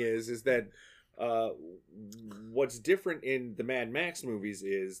saying is that what's different in the Mad Max movies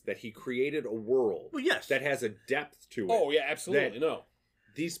is that he created a world that has a depth to it. Oh yeah, absolutely. No,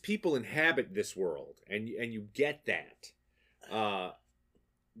 these people inhabit this world, and you get that.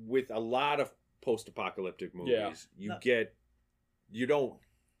 With a lot of post-apocalyptic movies, you don't.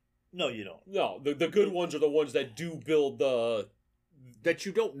 No, you don't. No, the good ones are the ones that do build that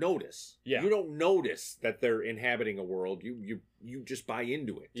you don't notice. Yeah, you don't notice that they're inhabiting a world. You just buy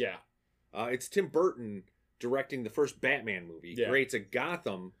into it. Yeah, it's Tim Burton directing the first Batman movie. Yeah. Creates a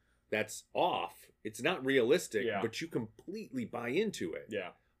Gotham that's off. It's not realistic, but you completely buy into it. Yeah.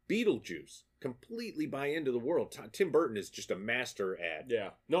 Beetlejuice, completely buy into the world. Tim Burton is just a master at.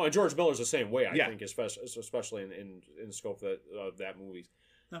 Yeah. No, and George Miller's the same way, I think, especially in the scope of that movie.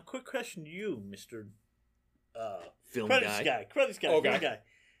 Now, quick question to you, Mr. Film Credits guy. Credits guy. Okay. Film guy.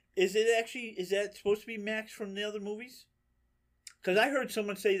 Is that supposed to be Max from the other movies? Because I heard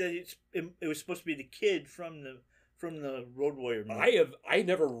someone say that it was supposed to be the kid from the Road Warrior movie. I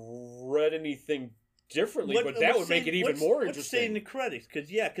never read anything differently, but that would make it even more interesting. What's saying the credits?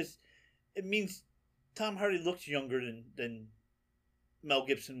 Because it means Tom Hardy looks younger than Mel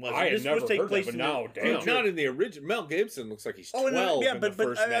Gibson was. I had This never must take heard that, place but in now, the damn. future. Not in the original. Mel Gibson looks like he's 12 no, yeah, in the but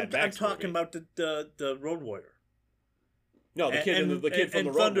first Mad Max talking movie. about the Road Warrior. No, the kid, the kid from and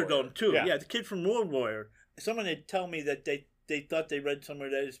the Road Thunderdome Warrior. too. Yeah. Yeah, the kid from Road Warrior. Someone had tell me that they thought they read somewhere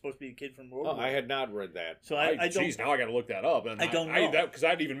that it's supposed to be a kid from Road Oh, Warrior. I had not read that. So I don't. Jeez, now I got to look that up. And I don't know. because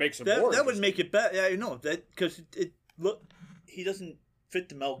that'd even make some That, more. that would interesting. make it better. Yeah, I know that because it look he doesn't fit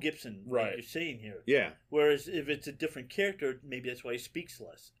the Mel Gibson Right. like you're saying here. Yeah. Whereas if it's a different character, maybe that's why he speaks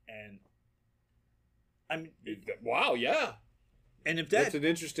less. And I mean, Wow, yeah. and if That's that, an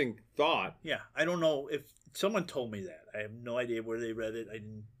interesting thought. yeah, I don't know if someone told me that. I have no idea where they read it. I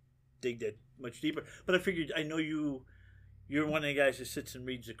didn't dig that much deeper. But I figured I know you're one of the guys that sits and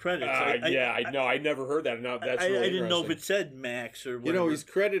reads the credits. I know. I never heard that. Now that's really I didn't know if interesting. it said Max or whatever. You know, he's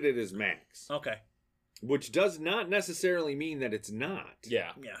credited as Max, okay. which does not necessarily mean that it's not.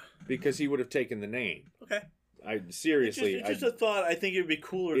 Yeah. Yeah. Because he would have taken the name. Okay. I seriously. It's just a thought. I think it would be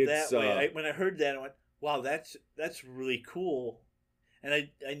cooler It's, that way. When I heard that, I went, "Wow, that's really cool." And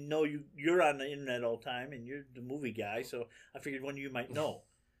I know you're on the internet all the time, and you're the movie guy, so I figured one of you might know.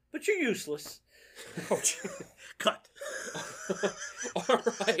 But you're useless. Cut. All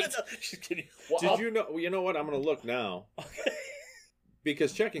right. Just kidding. Well, Did you know? You know what? I'm going to look now Okay.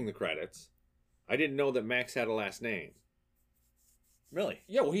 because checking the credits, I didn't know that Max had a last name. Really?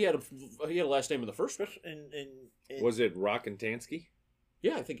 Yeah. Well, he had a last name in the first one. In Was it Rockantansky?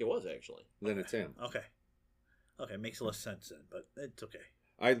 Yeah, I think it was actually. Then it's him. okay. Okay, makes less sense then, but it's okay.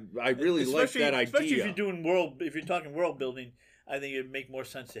 I really like that idea. Especially if you're talking world building, I think it'd make more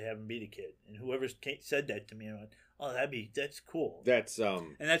sense to have him be the kid. And whoever said that to me, I went, "Oh, that's cool." That's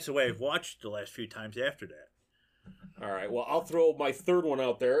And that's the way I've watched the last few times after that. All right. Well, I'll throw my third one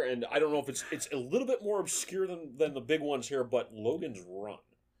out there, and I don't know if it's a little bit more obscure than the big ones here, but Logan's Run.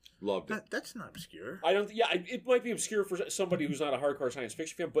 loved it. That's not obscure. I don't. Yeah, it might be obscure for somebody who's not a hardcore science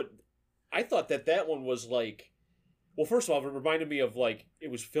fiction fan, but I thought that one was like. Well, first of all, it reminded me of like it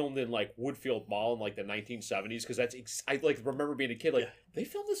was filmed in like Woodfield Mall in like the 1970s because I like remember being a kid like they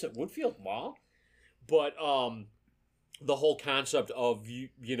filmed this at Woodfield Mall, but the whole concept of you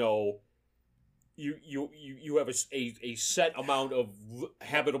have a set amount of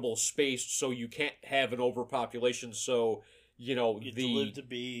habitable space, so you can't have an overpopulation. So you only get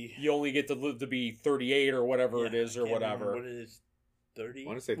to live to be 38 or whatever it is or whatever. What it is, 30? I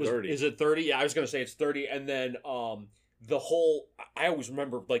want to say 30. Is it 30? Yeah, I was going to say it's 30. And then the whole, I always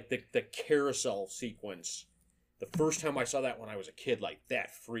remember like the carousel sequence. The first time I saw that when I was a kid, like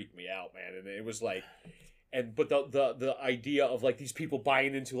that freaked me out, man. And it was like, but the idea of like these people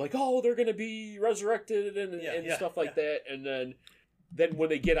buying into like, oh, they're going to be resurrected and stuff like that. And then when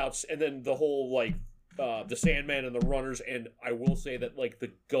they get out, and then the whole like, the Sandman and the runners, and I will say that like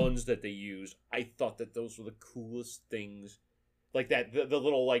the guns that they used, I thought that those were the coolest things. Like that, the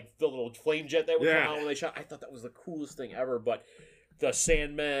little flame jet that would come out when they shot. I thought that was the coolest thing ever. But the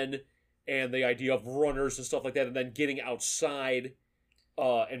Sandmen and the idea of runners and stuff like that, and then getting outside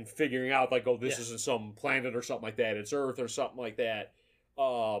and figuring out like, oh, this isn't some planet or something like that. It's Earth or something like that.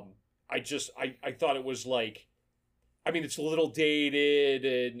 I thought it was like, I mean, it's a little dated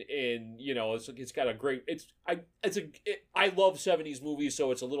and it's got a great. I love 70s movies,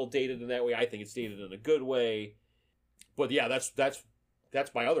 so it's a little dated in that way. I think it's dated in a good way. But yeah, that's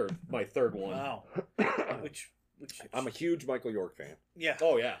my third one. Wow. Which I'm a huge Michael York fan. yeah.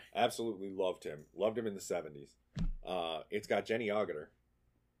 Oh yeah. Absolutely loved him. Loved him in the 70s. It's got Jenny Agutter,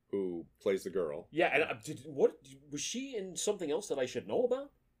 who plays the girl. Yeah, and what was she in something else that I should know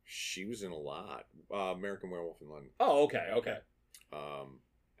about? She was in a lot. American Werewolf in London. Oh, okay.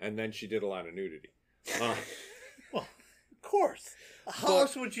 And then she did a lot of nudity. Well, of course. How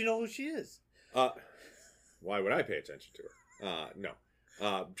else would you know who she is? Why would I pay attention to her?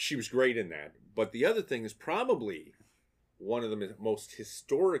 No. She was great in that. But the other thing is probably one of the most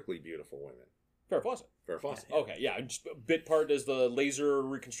historically beautiful women. Farrah Fawcett. Farrah Fawcett. Okay, yeah, just a bit part as the laser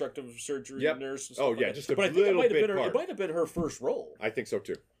reconstructive surgery nurse. And stuff like that. Just a but I think little bit part. It might have been her first role. I think so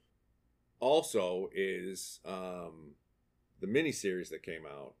too. Also is the miniseries that came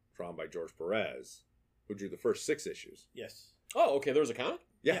out, drawn by George Perez, who drew the first 6 issues. Yes. Oh, okay. There was a comic.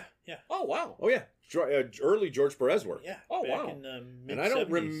 Yeah. Yeah. Oh, wow. Oh yeah. Early George Perez work. Yeah. Oh, back wow. In the And I don't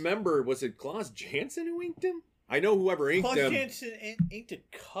mid-70s. remember, was it Klaus Janson who inked him? I know whoever inked Klaus him. Janson inked a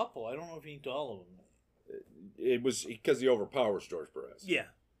couple. I don't know if he inked all of them. It was because he overpowers George Perez. Yeah.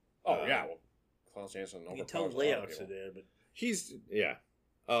 Oh, yeah. Well, Klaus Janson. You can tell the layouts are there, but He's, yeah.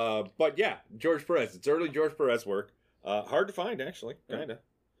 But yeah, George Perez. It's early George Perez work. Hard to find, actually, kind of.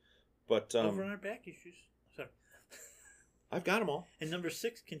 But over on our back issues. Sorry. I've got them all. And number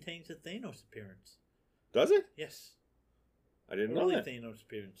 6 contains a Thanos appearance. Does it? Yes. I didn't know Early that. Thanos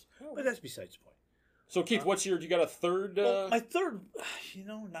appearance. But that's besides the point. So Keith, what's your? You got a third? Well, my third,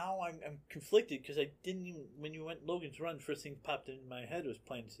 now I'm conflicted because I didn't even, when you went Logan's Run, first thing popped into my head was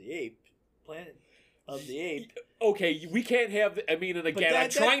Planet of the Apes. Okay, we can't have. I mean, and again, I'm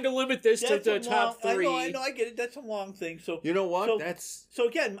that- trying to limit this to That's the a top long, three. I know, I get it. That's a long thing. So You know what? So, That's so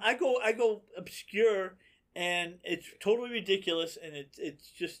again, I go obscure, and it's totally ridiculous, and it's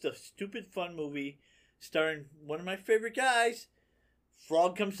just a stupid fun movie starring one of my favorite guys.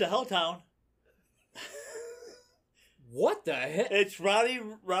 Frog Comes to Helltown. What the heck? It's Roddy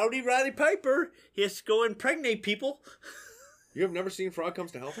Piper. He has to go impregnate people you have never seen Frog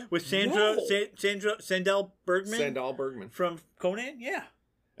Comes to Helltown? with Sandra No. Sandel Bergman Sandal Bergman. from Conan. Yeah,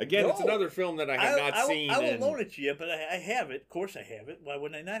 Again, it's No. another film that I have not seen. I won't and- loan it to you, but I have it. Of course, I have it. Why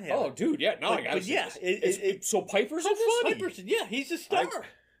wouldn't I not have Oh, it? dude, yeah. Now I But- got but see yeah, this. So Piper's How in this? funny! Piper's, yeah, he's a star.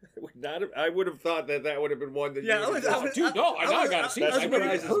 I would have thought that would have been one that Yeah, you I would was- have I done. was- Dude, no, I gotta see that this. I've never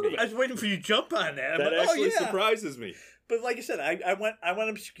even surprises heard of me. I it. was waiting for you to jump on that. I'm That like, actually oh, yeah. surprises me. But like I said, I went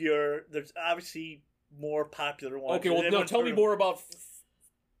obscure. There's obviously more popular ones. Okay, well, now Everyone's tell heard me of- more about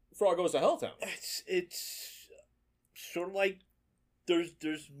Frog Goes to Helltown. It's sort of like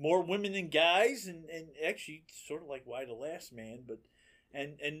there's more women than guys, and actually sort of like Why the Last Man, but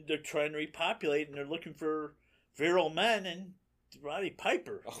and they're trying to repopulate, and they're looking for virile men, and Roddy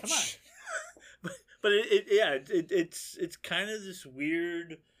Piper. Oh, Come on. But it's kind of this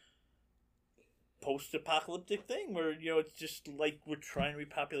weird post-apocalyptic thing where it's just like we're trying to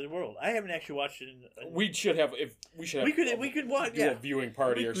repopulate the world. I haven't actually watched it. We should have. If we should have. We could watch. Do Yeah, a viewing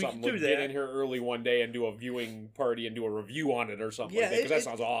party We- or we something. could do Get that. in here early one day and do a viewing party and do a review on it or something Yeah, like that because that it-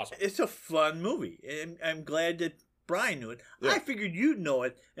 sounds awesome. it's a fun movie, and I'm glad that Brian knew it. Yeah. I figured you'd know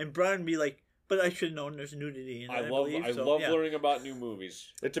it, and Brian would be like, "But I should have known there's nudity in it." I believe, love so, learning about new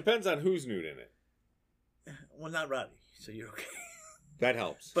movies. It depends on who's nude in it. Well, not Roddy, so you're okay. That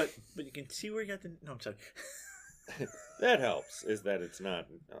helps. But you can see where you got the. No, I'm sorry. that helps. Is that it's not.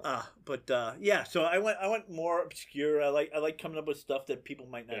 Yeah. So I went more obscure. I like coming up with stuff that people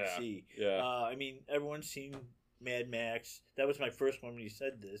might not Yeah, see. yeah. I mean, everyone's seen Mad Max. That was my first one when you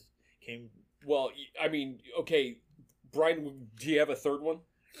said this. Well, I mean, okay, Brian, do you have a third one?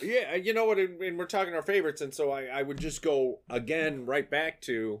 Yeah, you know what? And we're talking our favorites, and so I would just go again right back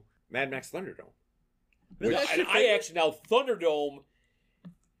to Mad Max Thunderdome. Really? That's And your I favorite? actually now Thunderdome.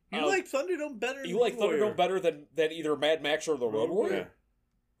 You like Thunderdome better? You than like Road Warrior? Thunderdome better than either Mad Max or the Road Warrior?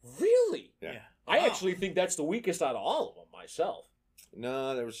 Yeah. Really? Yeah. I Wow. actually think that's the weakest out of all of them myself.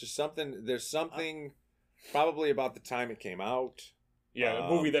 No, there was just something. There's something probably about the time it came out. Yeah, a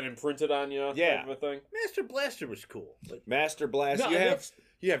movie that imprinted on you. yeah. Type of a thing. Master Blaster was cool, but Master Blast. No, you have that's-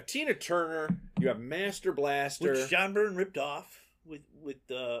 you have Tina Turner. You have Master Blaster. which John Byrne ripped off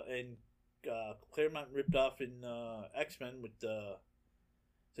and Claremont ripped off in X-Men with the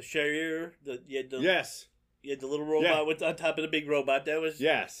Sharrier. You had the little robot Yeah. with on top of the big robot. That was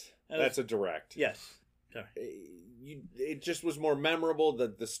Yes, That was- that's a direct. yes. Sorry. It just was more memorable.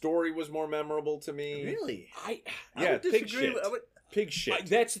 The story was more memorable to me. Really? I Yeah, would pig disagree shit. with- Pig shit.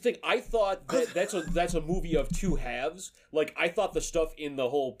 that's the thing. I thought that's a movie of two halves. Like I thought the stuff in the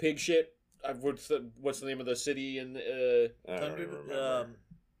whole pig shit. What's the name of the city in? I don't Thunder, even remember.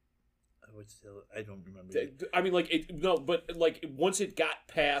 I don't remember. I mean, like but like once it got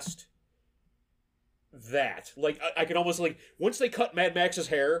past that, like I could almost like once they cut Mad Max's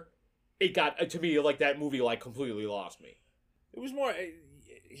hair, it got to me like that movie like completely lost me. It was more.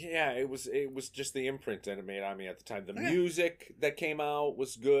 Yeah, it was just the imprint that it made on me at the time. The Yeah. music that came out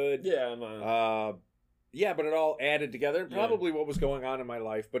was good. Yeah, no. Yeah, but it all added together. Yeah. Probably what was going on in my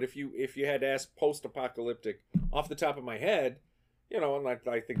life. But if you had to ask post-apocalyptic off the top of my head, and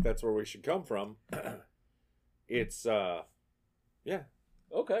I think that's where we should come from. It's yeah.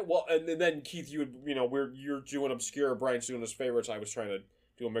 Okay, well, and then Keith, you're doing obscure, Brian's doing his favorites. I was trying to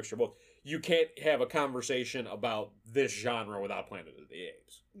do a mixture of both. You can't have a conversation about this genre without Planet of the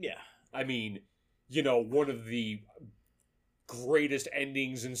Apes. Yeah. I mean, one of the greatest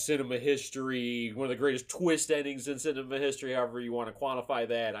endings in cinema history, one of the greatest twist endings in cinema history, however you want to quantify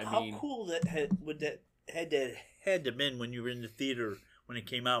that. I How mean, cool that had to have been when you were in the theater when it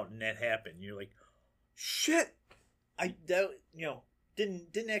came out and that happened. You're like, shit.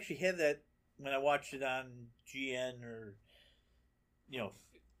 Didn't actually have that when I watched it on GN or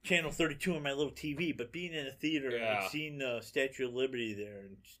Channel 32 on my little TV, but being in a theater Yeah. and seeing the Statue of Liberty there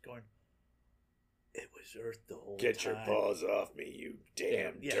and just going, it was Earth the whole Get time. your paws off me, you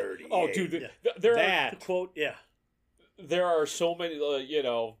damn Yeah. dirty. oh, ape. dude, Yeah. there The are quote, yeah. there are so many,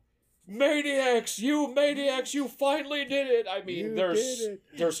 Maniacs, you finally did it. I mean, You there's did it.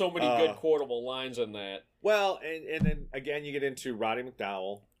 there's so many good quotable lines in that. Well, and then again you get into Roddy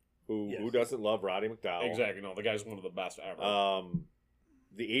McDowell, who Yes. doesn't love Roddy McDowell? Exactly. No, the guy's one of the best ever.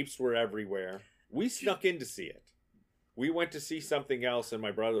 The apes were everywhere. We snuck in to see it. We went to see something else, and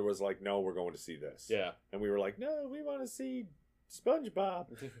my brother was like, "No, we're going to see this." yeah. And we were like, "No, we want to see SpongeBob."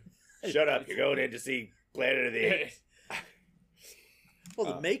 Shut up! You're going in to see Planet of the Apes.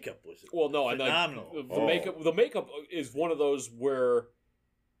 Well, the makeup was Well, no, phenomenal. and Oh. the makeup is one of those where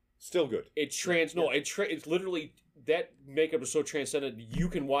Still good. it's literally that makeup is so transcendent. You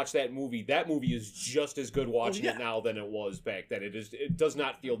can watch that movie. That movie is just as good watching yeah. it now than it was back then. It does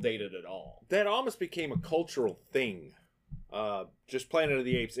not feel dated at all. That almost became a cultural thing. Just Planet of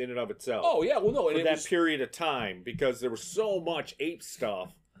the Apes in and of itself. Oh yeah, well no, and for it that was, period of time, because there was so much ape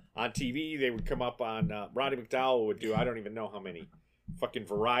stuff on TV. They would come up on Roddy McDowell would do I don't even know how many fucking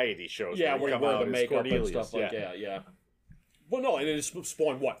variety shows. yeah, would where you come wear out the as makeup Cornelius. and stuff like that. Yeah. Well, no, and it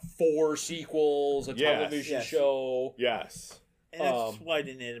spawned what 4 sequels, a Yes. television Yes. show. Yes. And that's why I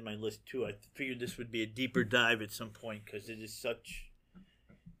didn't add it in my list too. I figured this would be a deeper dive at some point because it is such.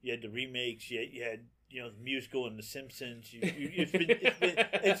 You had the remakes. You had the musical and The Simpsons. It's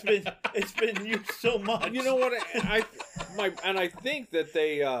been used so much. You know what? I think that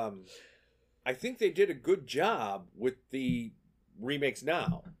they did a good job with the remakes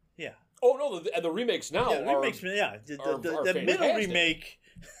now. Yeah. Oh no, the remakes now Yeah, are remakes. Yeah. are The middle fantastic. remake.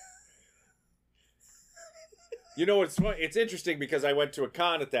 You know, it's interesting because I went to a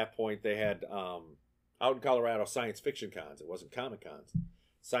con at that point. They had out in Colorado science fiction cons. It wasn't comic cons,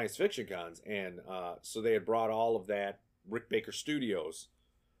 science fiction cons, and so they had brought all of that. Rick Baker Studios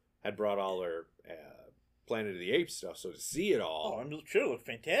had brought all their Planet of the Apes stuff. So to see it Oh, all, I'm sure it looked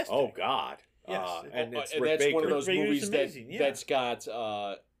fantastic. oh God, Yes. and it's and Rick that's Baker. one of those Rick Baker's movies amazing, yeah. that's got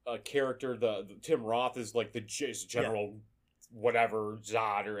a character. The Tim Roth is like the General. Whatever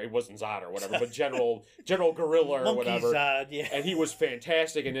Zod or it wasn't Zod or whatever, but General Gorilla or Monkey whatever, Zod, yeah. and he was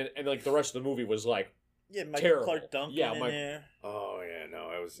fantastic, and like the rest of the movie was like Yeah, Michael terrible. Clark Duncan Yeah, in there. Oh yeah,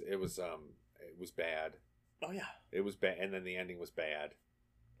 no, it was bad. Oh yeah. It was bad, and then the ending was bad.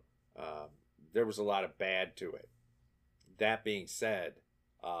 There was a lot of bad to it. That being said,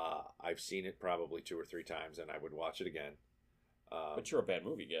 I've seen it probably 2 or 3 times, and I would watch it again. but you're a bad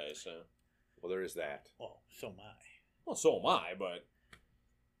movie guy, so Well, there is that. Well, so am I. well, so am I, but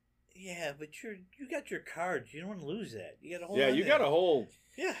Yeah, but you got your cards. You don't want to lose that. You got a whole. Yeah, you got a whole.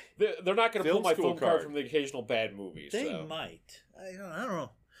 Yeah, they're not going to pull Film my school phone card card. from the occasional bad movies. they so. might. I don't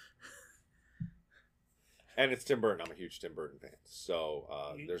know. And it's Tim Burton. I'm a huge Tim Burton fan. So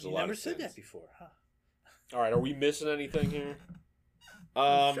there's a lot never of said sins. that before, huh? All right, are we missing anything here?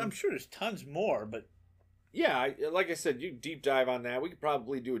 I'm sure there's tons more, but Yeah, like I said, you deep dive on that. We could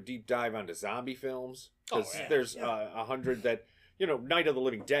probably do a deep dive onto zombie films because Oh, yeah. there's 100 that Night of the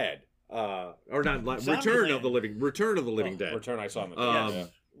Living Dead, or not Zombieland. Return of the Living Dead. Return I saw in the yes,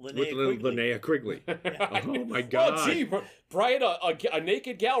 with Linnea Quigley. Linnea Quigley. Oh my Oh, God! gee, Brian, a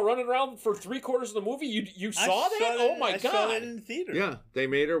naked gal running around for 3/4 of the movie. You saw that? Oh my I god! saw that in the theater. Yeah, they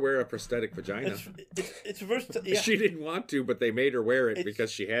made her wear a prosthetic vagina. It's the first. Yeah, She didn't want to, but they made her wear it It's-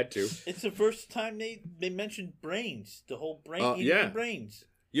 because she had to. it's the first time they mentioned brains. The whole brain. eating yeah. the brains.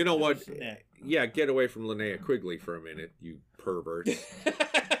 You know what? Yeah. Yeah, get away from Linnea Quigley for a minute, you pervert.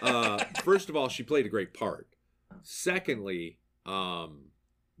 First of all, she played a great part. Secondly,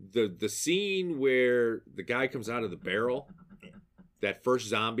 the scene where the guy comes out of the barrel, that first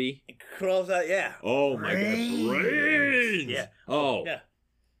zombie. It crawls out. Yeah. Oh my God, brains! Yeah. Oh. Yeah.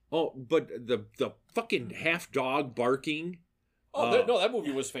 Oh, but the fucking half dog barking, Oh, no, that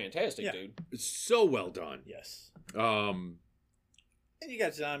movie was fantastic, Yeah. dude. so well done. Yes. And you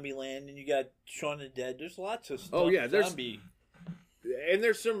got Zombieland, and you got Shaun of the Dead. There's lots of stuff. Oh, yeah, there's- zombie. And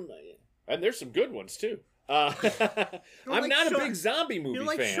there's some good ones too. I'm like not a Shaun- big zombie movie You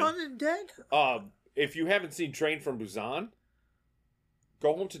like fan. Shaun of the Dead? If you haven't seen Train from Busan,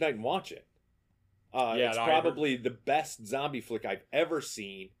 go home tonight and watch it. Yeah, it's no, I probably the best zombie flick I've ever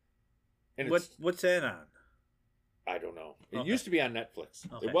seen. And What's that on? I don't know. It Okay. used to be on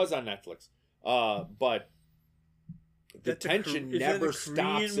Netflix. Okay. It was on Netflix. But the That's a tension Kor- is that a never Korean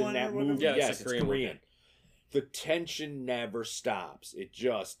stops in one that or whatever? movie. Yeah, Yes, it's a it's Korean Korean. one. The tension never stops. It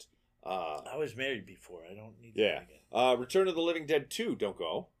just I was married before. I don't need yeah. that again. Return of the Living Dead 2, don't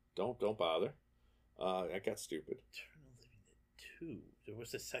go. Don't bother. That got stupid. Return of the Living Dead 2. There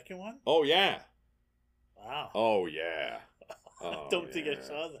was a second one? Oh yeah. Wow. Oh yeah. I Oh, don't think I yeah.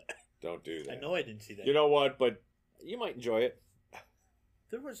 saw that. Don't do that. I know I didn't see that. You know what? But you might enjoy it.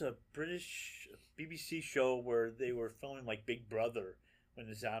 There was a British BBC show where they were filming like Big Brother when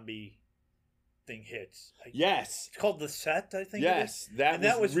the zombie thing hits. Yes. It's called The Set, I think. Yes, it is. that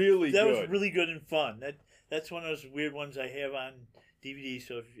And was really that good. was really good and fun. That's one of those weird ones I have on DVD.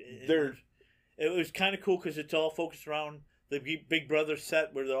 So They're- it was kind of cool because it's all focused around the Big Brother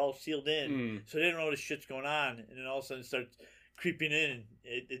set where they're all sealed in, so they don't know what shit's going on, and then all of a sudden it starts creeping in.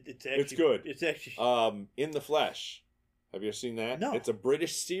 It's actually It's good. It's actually In the Flesh. Have you ever seen that? No. It's a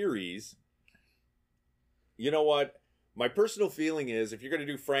British series. You know what? My personal feeling is if you're going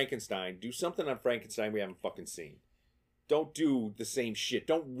to do Frankenstein, do something on Frankenstein we haven't fucking seen. Don't do the same shit.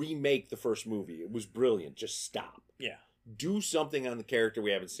 Don't remake the first movie. It was brilliant. Just stop. yeah. Do something on the character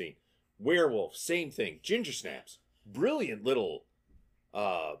we haven't seen. Werewolf, same thing. Ginger Snaps, brilliant little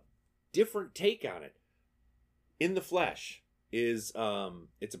different take on it. In the Flesh is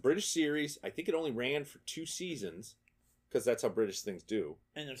it's a British series. I think it only ran for 2 seasons because that's how British things do.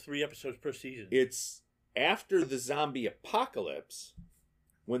 And there's 3 episodes per season. It's after the zombie apocalypse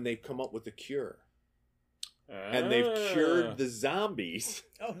when they've come up with a cure. And they've cured the zombies.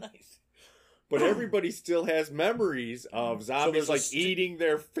 Oh, nice. But everybody still has memories of zombies there's a like eating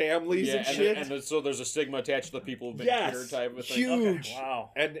their families and shit. so there's a stigma attached to the people who've been Yes, cured type of thing. huge. Okay,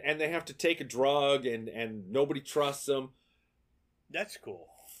 wow. And they have to take a drug and nobody trusts them. That's cool.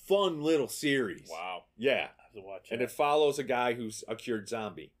 Fun little series. Wow. Yeah. I have to watch And that. it follows a guy who's a cured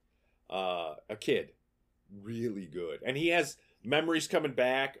zombie. A kid. Really good. And he has memories coming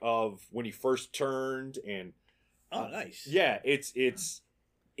back of when he first turned and Oh, nice. yeah, it's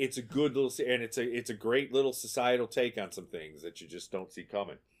a good little and it's a great little societal take on some things that you just don't see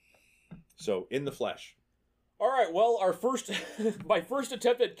coming. So, In the Flesh. All right. Well, my first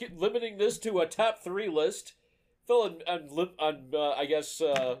attempt at limiting this to a top 3 list fell on I guess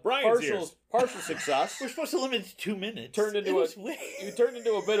Brian's ears. partial success. We're supposed to limit it to 2 minutes. Turned into It turned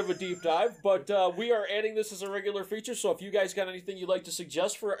into a bit of a deep dive, but we are adding this as a regular feature. So if you guys got anything you'd like to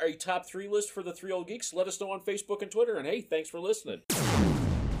suggest for a top 3 list for the 3 Old Geeks, let us know on Facebook and Twitter. And hey, thanks for listening.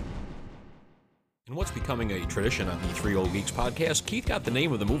 In what's becoming a tradition on the 3 Old Geeks podcast, Keith got the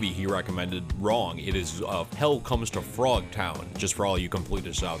name of the movie he recommended wrong. It is Hell Comes to Frogtown, just for all you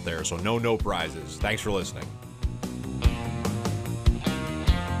completists out there, so no prizes. Thanks for listening.